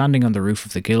 Standing on the roof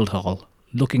of the guild hall,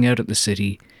 looking out at the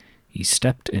city, he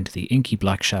stepped into the inky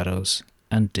black shadows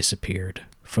and disappeared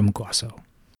from Guaso.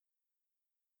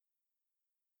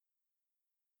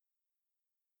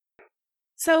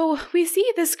 So we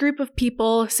see this group of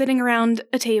people sitting around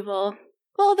a table.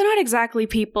 Well, they're not exactly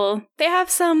people. They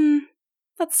have some,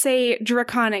 let's say,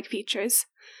 draconic features.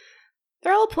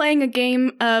 They're all playing a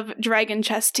game of dragon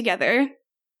chess together.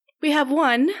 We have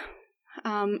one,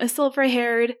 a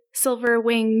silver-haired,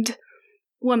 silver-winged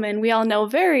woman we all know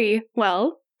very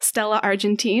well, Stella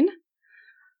Argentine.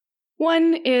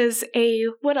 One is a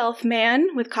wood elf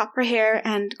man with copper hair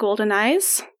and golden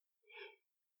eyes.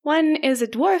 One is a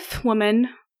dwarf woman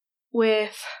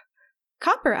with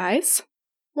copper eyes.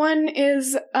 One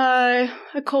is a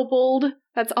kobold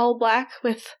that's all black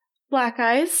with black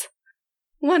eyes.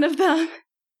 One of them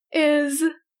is,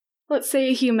 let's say,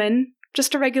 a human,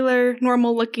 just a regular,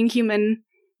 normal-looking human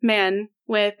man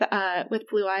with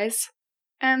blue eyes.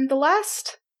 And the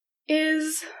last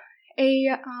is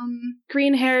a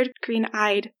green-haired,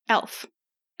 green-eyed elf.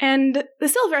 And the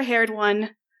silver-haired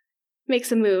one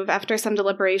makes a move after some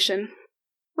deliberation.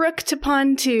 Rook to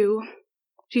pawn 2,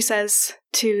 she says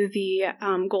to the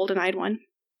golden-eyed one.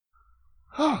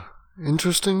 Huh,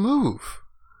 interesting move.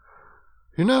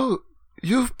 You know,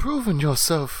 you've proven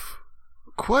yourself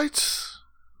quite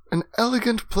an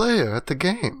elegant player at the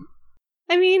game.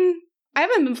 I mean, I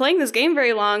haven't been playing this game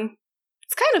very long.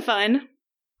 It's kind of fun.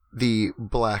 The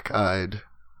black-eyed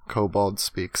kobold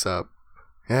speaks up.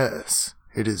 Yes,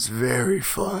 it is very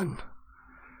fun.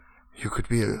 You could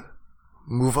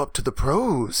move up to the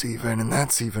pros even, and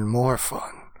that's even more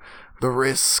fun. The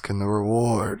risk and the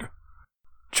reward.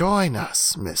 Join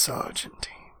us, Miss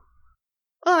Argentine.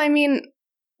 Well, I mean,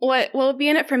 what would be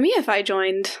in it for me if I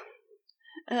joined?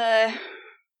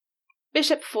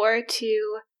 Bishop 4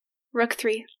 to Rook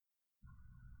 3.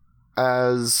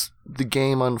 As the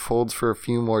game unfolds for a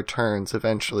few more turns,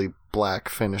 eventually black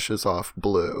finishes off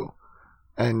blue,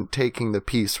 and taking the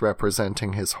piece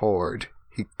representing his hoard,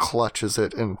 he clutches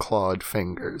it in clawed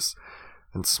fingers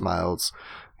and smiles.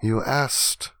 You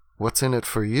asked, what's in it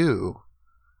for you?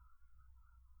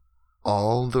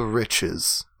 All the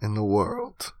riches in the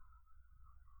world.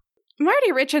 I'm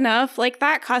already rich enough. Like,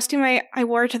 that costume I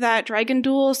wore to that dragon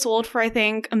duel sold for, I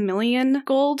think, 1 million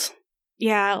gold.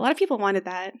 Yeah, a lot of people wanted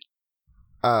that.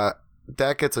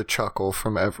 That gets a chuckle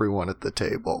from everyone at the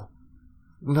table.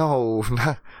 No,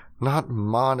 not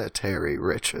monetary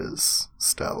riches,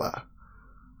 Stella.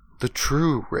 The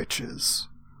true riches.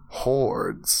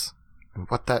 Hoards. And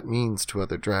what that means to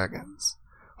other dragons.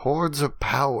 Hoards of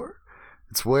power.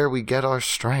 It's where we get our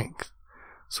strength.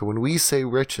 So when we say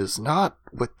riches, not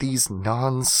what these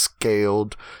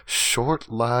non-scaled,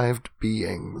 short-lived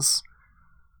beings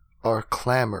are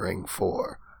clamoring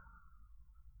for.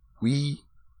 We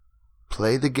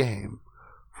play the game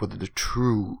for the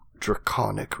true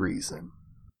draconic reason.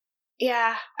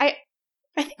 Yeah, I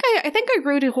think I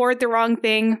grew to hoard the wrong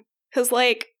thing. Cause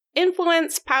like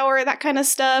influence, power, that kind of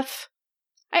stuff.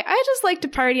 I just like to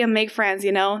party and make friends,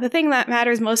 you know? The thing that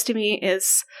matters most to me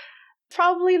is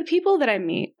probably the people that I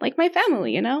meet, like my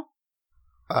family, you know?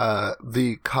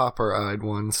 The copper-eyed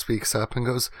one speaks up and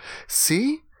goes,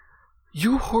 see?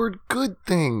 You hoard good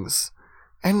things.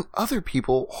 And other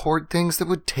people hoard things that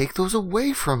would take those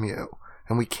away from you.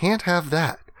 And we can't have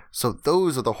that. So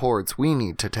those are the hoards we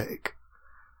need to take.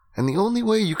 And the only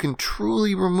way you can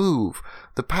truly remove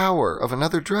the power of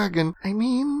another dragon,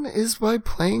 is by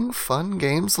playing fun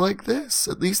games like this.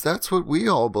 At least that's what we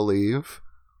all believe.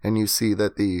 And you see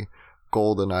that the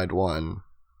golden-eyed one,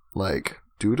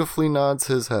 dutifully nods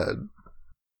his head.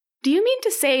 Do you mean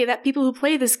to say that people who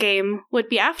play this game would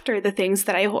be after the things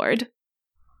that I hoard?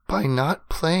 By not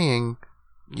playing,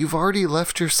 you've already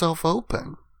left yourself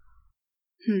open.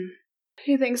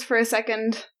 He thinks for a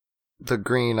second. The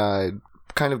green-eyed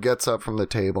kind of gets up from the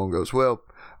table and goes, well,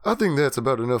 I think that's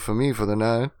about enough for me for the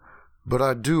night, but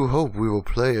I do hope we will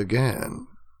play again.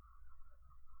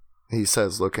 He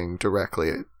says, looking directly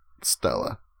at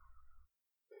Stella.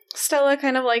 Stella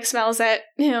kind of smiles at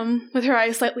him with her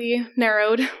eyes slightly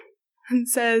narrowed and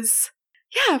says,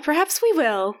 yeah, perhaps we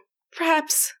will.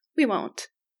 Perhaps we won't.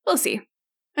 We'll see.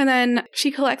 And then she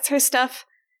collects her stuff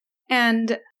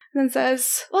and then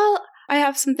says, well, I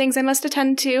have some things I must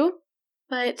attend to,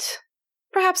 but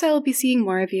perhaps I will be seeing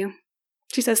more of you.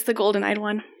 She says to the golden-eyed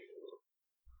one.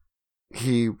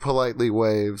 He politely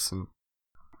waves and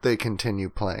they continue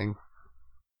playing.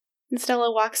 And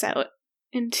Stella walks out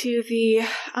into the,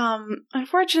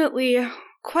 unfortunately,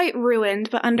 quite ruined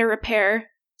but under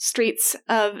repair streets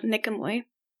of Nicomoy.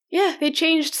 Yeah, they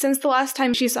changed since the last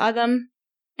time she saw them.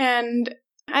 And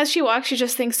as she walks, she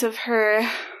just thinks of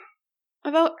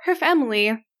about her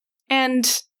family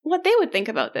and what they would think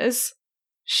about this.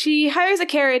 She hires a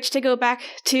carriage to go back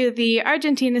to the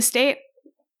Argentine estate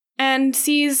and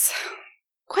sees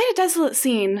quite a desolate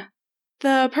scene.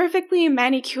 The perfectly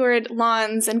manicured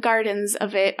lawns and gardens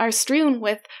of it are strewn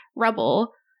with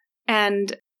rubble,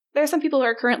 and there are some people who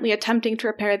are currently attempting to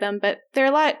repair them, but there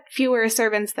are a lot fewer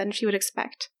servants than she would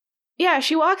expect. Yeah,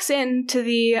 she walks into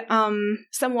the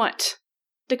somewhat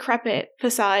decrepit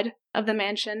facade of the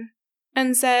mansion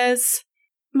and says,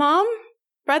 Mom?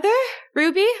 Brother?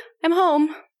 Ruby? I'm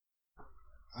home.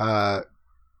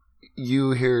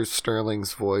 You hear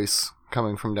Sterling's voice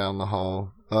coming from down the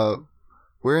hall.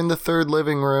 We're in the third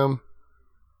living room.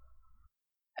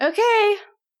 Okay,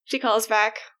 she calls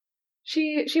back.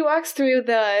 She walks through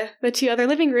the two other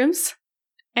living rooms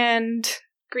and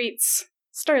greets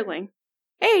Sterling.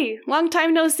 Hey, long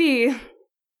time no see.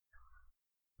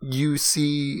 You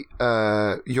see,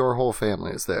 your whole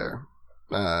family is there.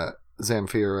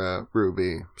 Zamfira,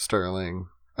 Ruby, Sterling.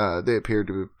 They appear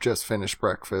to have just finished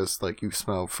breakfast. Like, you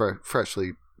smell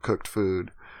freshly cooked food.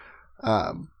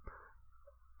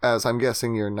 As I'm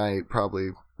guessing your night probably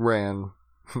ran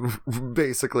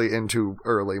basically into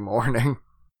early morning.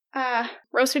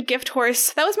 Roasted gift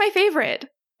horse. That was my favorite.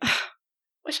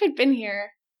 Wish I'd been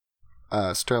here.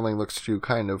 Sterling looks at you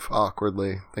kind of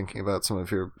awkwardly, thinking about some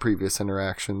of your previous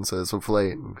interactions as of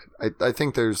late. I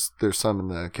think there's some in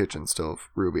the kitchen still if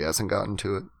Ruby hasn't gotten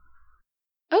to it.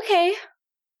 Okay.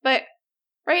 But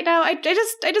right now, I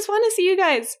just want to see you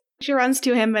guys. She runs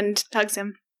to him and hugs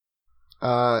him.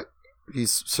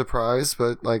 He's surprised,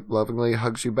 but, like, lovingly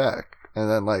hugs you back. And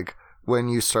then, like, when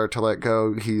you start to let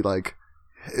go, he, like,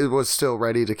 it was still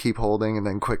ready to keep holding and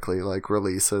then quickly, like,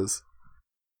 releases.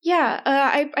 Yeah,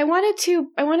 I wanted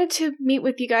to meet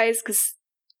with you guys because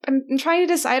I'm trying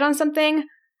to decide on something,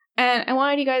 and I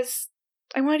wanted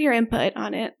your input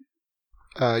on it.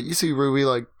 You see Ruby,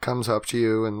 like, comes up to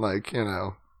you and, like, you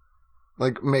know,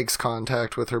 like, makes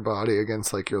contact with her body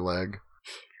against, like, your leg.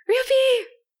 Ruby!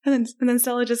 And then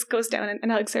Stella just goes down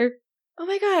and hugs her. Oh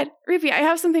my god, Ruby, I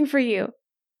have something for you.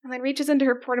 And then reaches into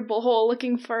her portable hole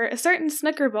looking for a certain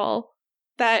snooker ball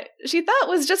that she thought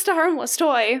was just a harmless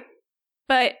toy,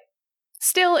 but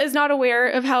still is not aware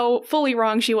of how fully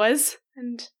wrong she was.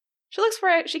 And she looks for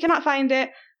it, she cannot find it,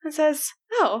 and says,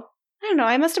 oh, I don't know,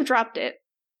 I must have dropped it.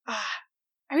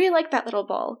 I really like that little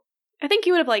ball. I think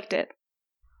you would have liked it.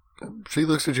 She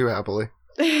looks at you happily.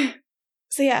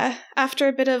 So yeah, after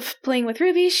a bit of playing with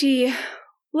Ruby, she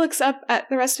looks up at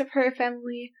the rest of her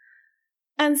family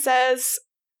and says,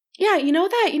 yeah, you know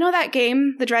that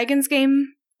game, the Dragons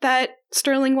game that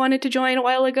Sterling wanted to join a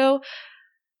while ago?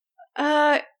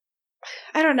 I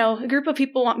don't know, a group of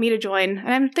people want me to join,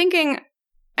 and I'm thinking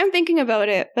about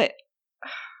it, but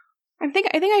I think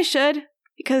I should,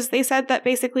 because they said that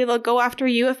basically they'll go after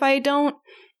you if I don't.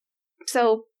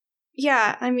 So,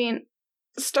 yeah, I mean,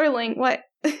 Sterling, what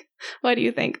do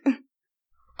you think?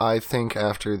 I think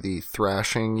after the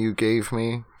thrashing you gave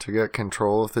me to get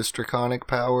control of this draconic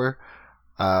power,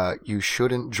 you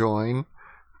shouldn't join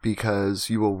because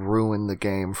you will ruin the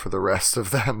game for the rest of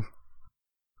them.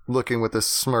 Looking with a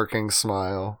smirking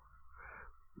smile.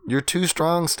 You're too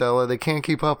strong, Stella. They can't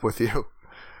keep up with you.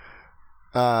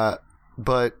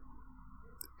 But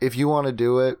if you want to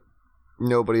do it,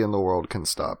 nobody in the world can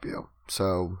stop you.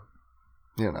 So,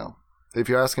 you know, if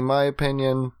you're asking my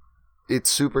opinion, it's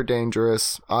super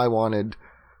dangerous. I wanted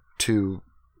to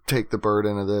take the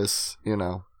burden of this, you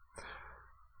know.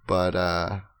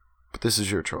 But this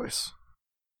is your choice.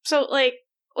 So, like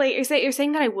you're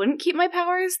saying that I wouldn't keep my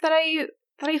powers that I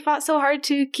fought so hard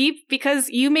to keep because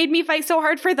you made me fight so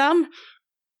hard for them?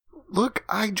 Look,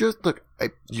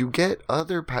 you get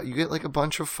you get like a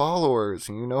bunch of followers,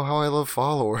 and you know how I love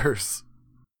followers.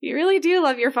 You really do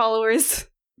love your followers.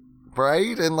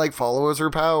 Right? And, like, followers are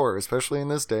power, especially in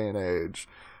this day and age.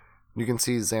 You can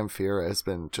see Zamfira has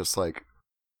been just, like,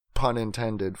 pun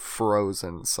intended,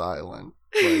 frozen silent.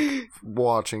 Like,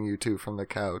 watching you two from the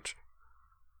couch.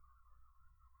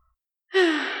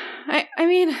 I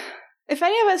mean, if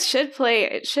any of us should play,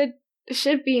 it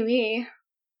should be me.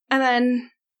 And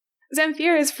then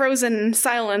Zamfira's frozen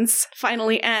silence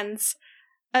finally ends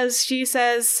as she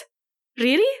says,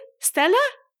 really? Stella?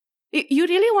 You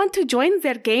really want to join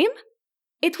their game?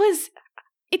 It was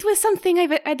something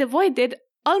I'd avoided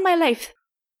all my life.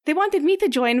 They wanted me to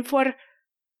join for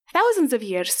thousands of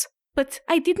years, but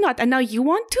I did not, and now you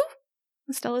want to?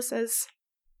 And Stella says,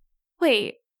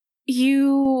 wait,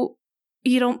 you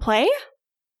don't play?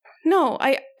 No,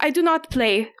 I do not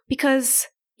play, because,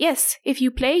 yes, if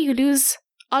you play, you lose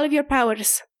all of your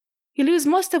powers. You lose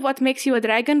most of what makes you a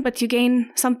dragon, but you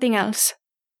gain something else.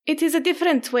 It is a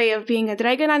different way of being a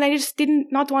dragon, and I just did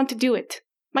not want to do it.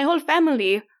 My whole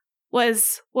family were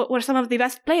some of the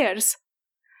best players,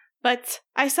 but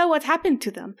I saw what happened to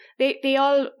them.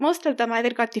 Most of them either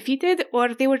got defeated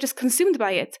or they were just consumed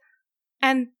by it.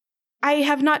 And I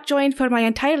have not joined for my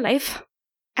entire life.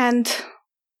 And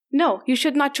no, you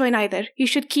should not join either. You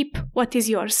should keep what is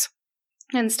yours.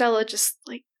 And Stella just,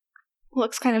 like,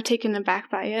 looks kind of taken aback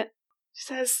by it. She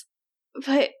says,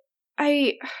 but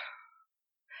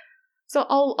so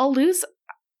I'll lose?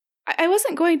 I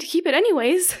wasn't going to keep it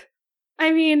anyways.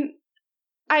 I mean,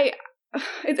 I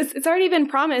it's already been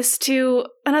promised to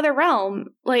another realm.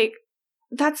 Like,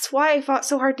 that's why I fought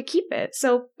so hard to keep it.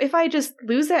 So if I just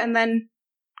lose it and then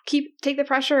take the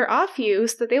pressure off you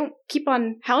so that they don't keep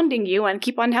on hounding you and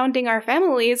keep on hounding our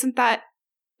family, isn't that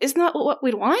what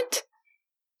we'd want?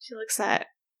 She looks at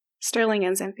Sterling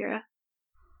and Zamfira.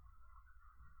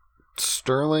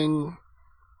 Sterling,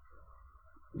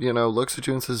 looks at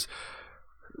you and says,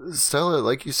 Stella,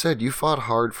 like you said, you fought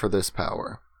hard for this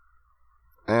power.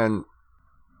 And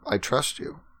I trust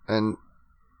you. And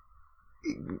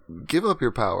give up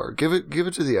your power. Give it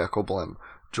to the Echelblim.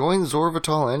 Join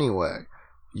Zorvital anyway.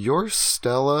 You're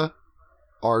Stella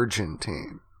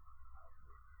Argentine.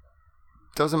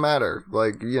 Doesn't matter.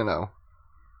 You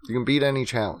can beat any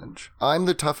challenge. I'm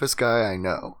the toughest guy I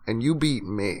know, and you beat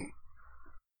me.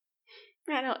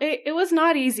 I know, it was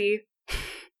not easy.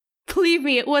 Believe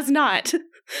me, it was not.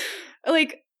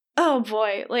 Oh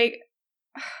boy,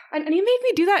 and you made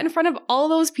me do that in front of all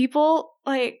those people.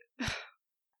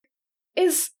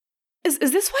 Is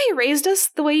this why you raised us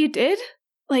the way you did?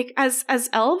 As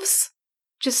elves?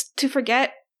 Just to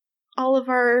forget all of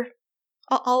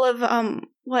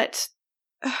what?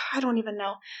 I don't even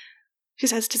know. She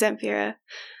says to Zamfira,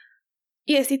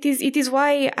 yes, it is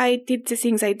why I did the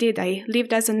things I did. I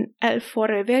lived as an elf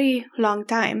for a very long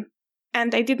time,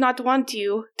 and I did not want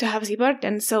you to have the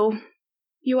burden, so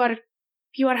you are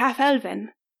half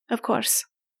elven, of course.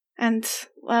 And,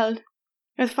 well,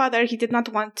 your father, he did not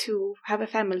want to have a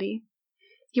family.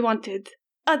 He wanted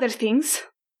other things.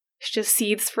 She just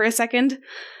seethes for a second.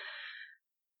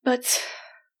 But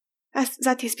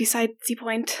that is beside the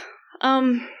point.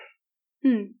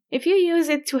 If you use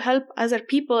it to help other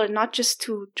people and not just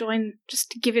to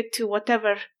give it to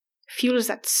whatever fuels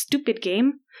that stupid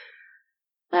game,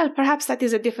 well, perhaps that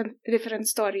is a different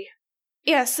story.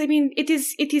 Yes, I mean, it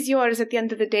is yours at the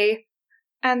end of the day,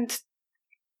 and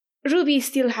Ruby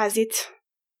still has it.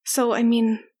 So, I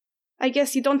mean, I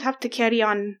guess you don't have to carry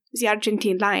on the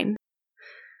Argentine line.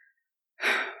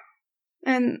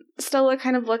 And Stella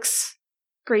kind of looks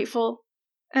grateful,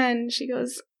 and she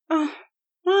goes, "Oh,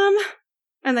 Mom."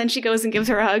 And then she goes and gives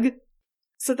her a hug.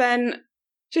 So then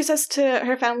she says to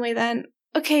her family then,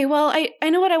 okay, well, I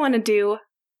know what I want to do.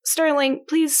 Sterling,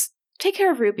 please take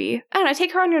care of Ruby. I don't know,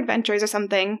 take her on your adventures or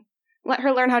something. Let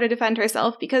her learn how to defend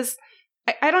herself, because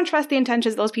I don't trust the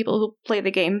intentions of those people who play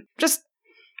the game. Just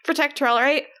protect her,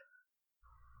 alright?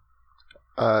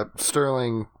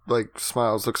 Sterling,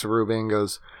 smiles, looks at Ruby and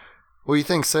goes, what do you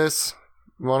think, sis?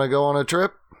 You want to go on a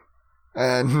trip?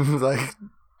 And,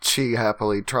 she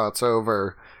happily trots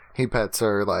over. He pets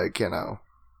her,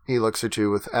 he looks at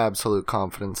you with absolute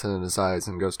confidence in his eyes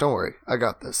and goes, don't worry, I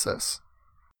got this, sis.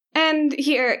 And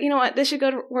here, you know what, this should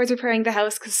go towards repairing the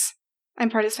house, because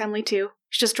I'm part of his family too.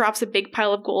 She just drops a big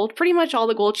pile of gold, pretty much all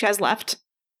the gold she has left,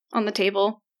 on the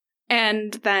table.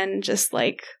 And then just,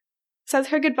 says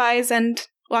her goodbyes and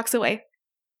walks away.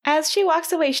 As she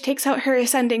walks away, she takes out her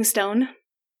ascending stone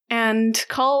and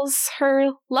calls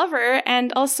her lover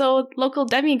and also local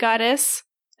demigoddess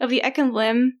of the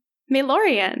Echelblim,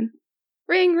 Maelorian.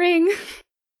 Ring, ring.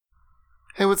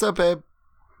 Hey, what's up, babe?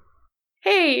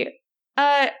 Hey,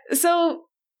 so,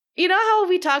 you know how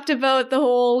we talked about the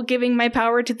whole giving my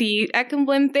power to the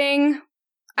Echelblim thing?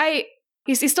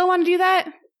 You still want to do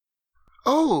that?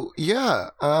 Oh,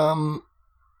 yeah, I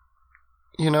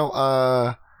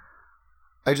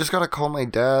just gotta call my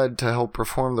dad to help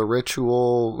perform the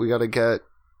ritual. We gotta get,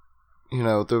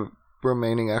 the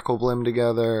remaining Echelblim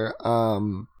together.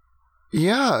 I'm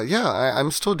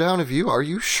still down if you are.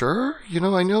 You sure?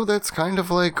 I know that's kind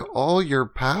of all your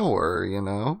power,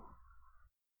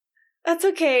 That's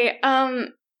okay.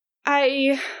 I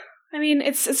mean,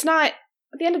 it's not,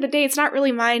 at the end of the day, it's not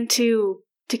really mine to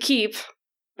keep.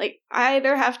 I'm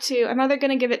either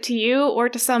gonna give it to you or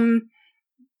to some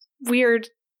weird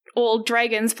old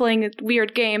dragons playing a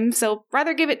weird game, so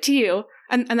rather give it to you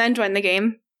and then join the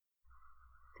game.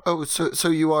 Oh, so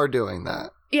you are doing that?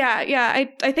 Yeah,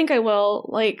 I think I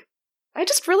will. I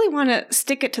just really want to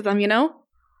stick it to them,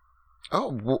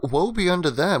 Oh, woe be unto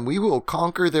them. We will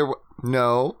conquer their...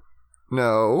 No,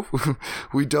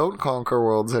 we don't conquer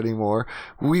worlds anymore.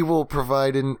 We will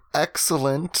provide an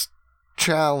excellent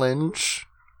challenge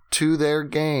to their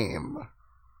game.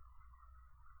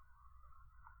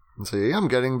 See, I'm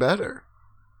getting better.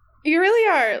 You really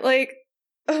are.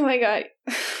 Oh my god.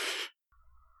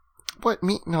 What?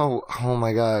 Me? No. Oh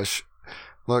my gosh.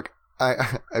 Look,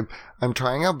 I'm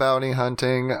trying out bounty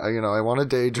hunting. I want a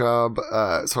day job.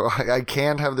 So I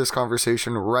can't have this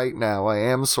conversation right now. I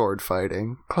am sword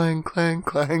fighting. Clang, clang,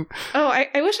 clang. Oh,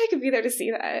 I wish I could be there to see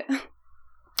that.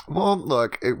 Well,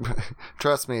 look,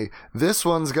 trust me, this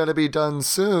one's gonna be done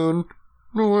soon.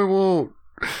 No, I won't.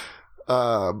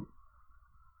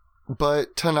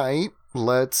 But tonight,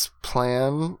 let's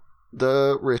plan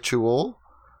the ritual.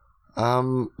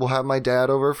 We'll have my dad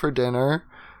over for dinner,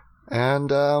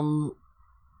 and,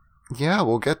 yeah,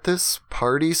 we'll get this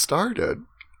party started.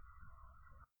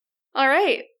 All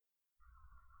right.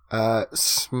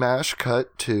 Smash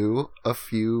cut to a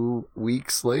few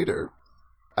weeks later.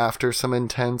 After some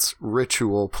intense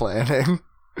ritual planning,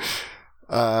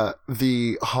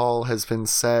 the hall has been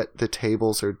set, the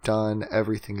tables are done,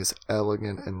 everything is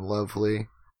elegant and lovely.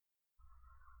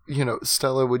 You know,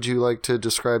 Stella, would you like to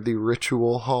describe the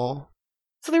ritual hall?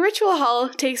 So the ritual hall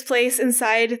takes place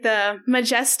inside the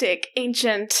majestic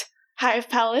ancient Hive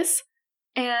Palace,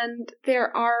 and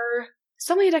there are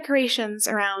so many decorations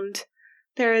around.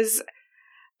 There's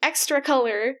extra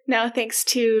color now thanks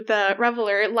to the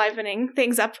Reveler livening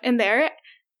things up in there,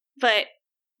 but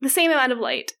the same amount of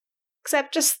light.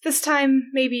 Except just this time,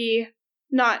 maybe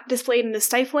not displayed in a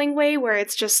stifling way where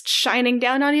it's just shining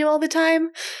down on you all the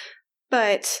time,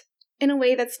 but in a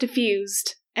way that's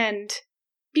diffused and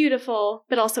beautiful,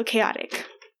 but also chaotic.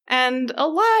 And a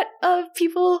lot of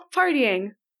people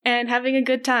partying and having a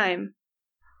good time.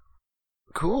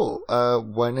 Cool.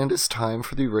 When it is time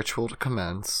for the ritual to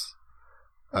commence,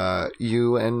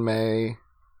 you and May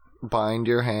bind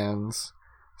your hands,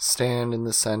 stand in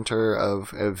the center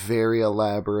of a very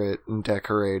elaborate and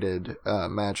decorated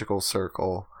magical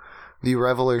circle. The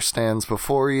Reveler stands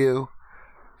before you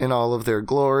in all of their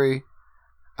glory,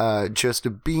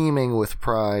 just beaming with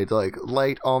pride, like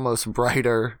light almost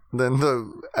brighter than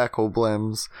the Echo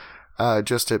Blims,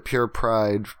 just at pure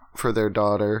pride for their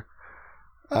daughter.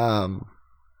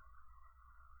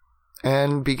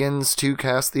 And begins to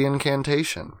cast the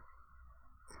incantation.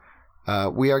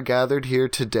 We are gathered here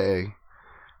today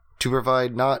to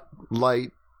provide not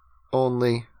light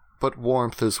only, but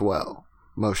warmth as well,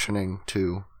 motioning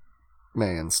to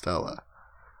May and Stella.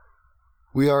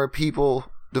 We are a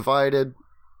people divided,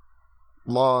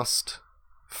 lost,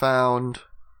 found,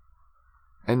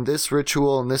 and this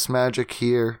ritual and this magic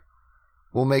here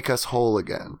will make us whole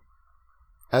again,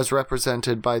 as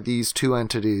represented by these two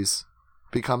entities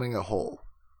becoming a whole.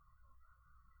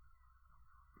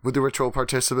 Would the ritual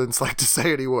participants like to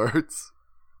say any words?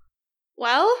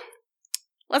 Well,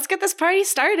 let's get this party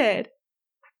started.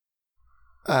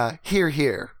 Hear,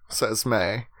 hear, says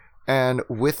May. And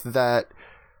with that,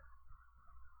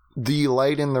 the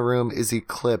light in the room is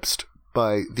eclipsed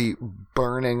by the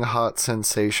burning hot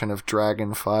sensation of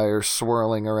dragon fire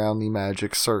swirling around the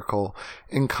magic circle,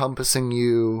 encompassing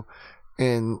you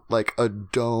in like a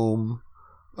dome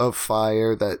of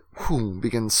fire that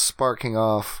begins sparking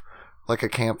off like a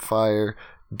campfire,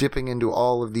 dipping into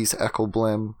all of these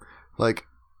Eckelblim, like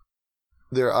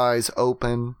their eyes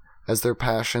open as their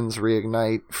passions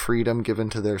reignite, freedom given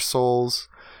to their souls,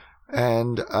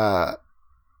 and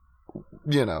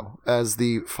as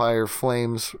the fire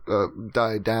flames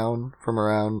die down from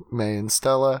around May and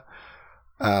Stella,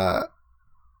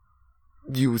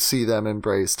 you see them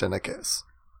embraced in a kiss.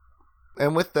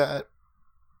 And with that,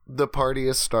 the party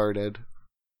is started,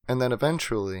 and then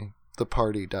eventually the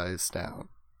party dies down.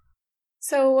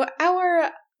 So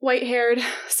our white-haired,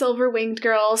 silver-winged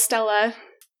girl, Stella,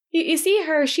 you see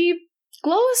her, she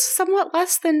glows somewhat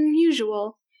less than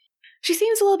usual. She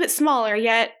seems a little bit smaller,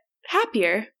 yet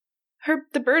happier.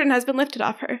 The burden has been lifted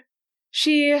off her.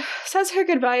 She says her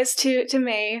goodbyes to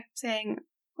May, saying,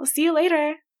 "We'll see you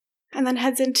later," and then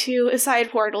heads into a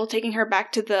side portal, taking her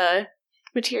back to the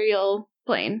material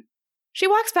plane. She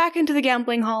walks back into the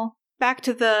gambling hall, back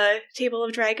to the Table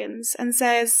of Dragons, and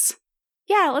says,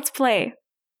 "Yeah, let's play.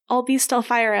 I'll be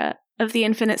Stelfira of the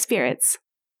Infinite Spirits."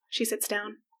 She sits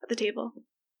down at the table.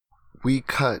 We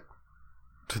cut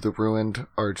to the ruined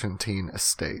Argentine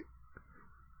estate.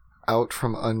 Out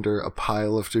from under a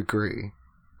pile of debris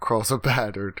crawls a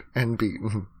battered and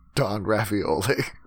beaten Don Ravioli.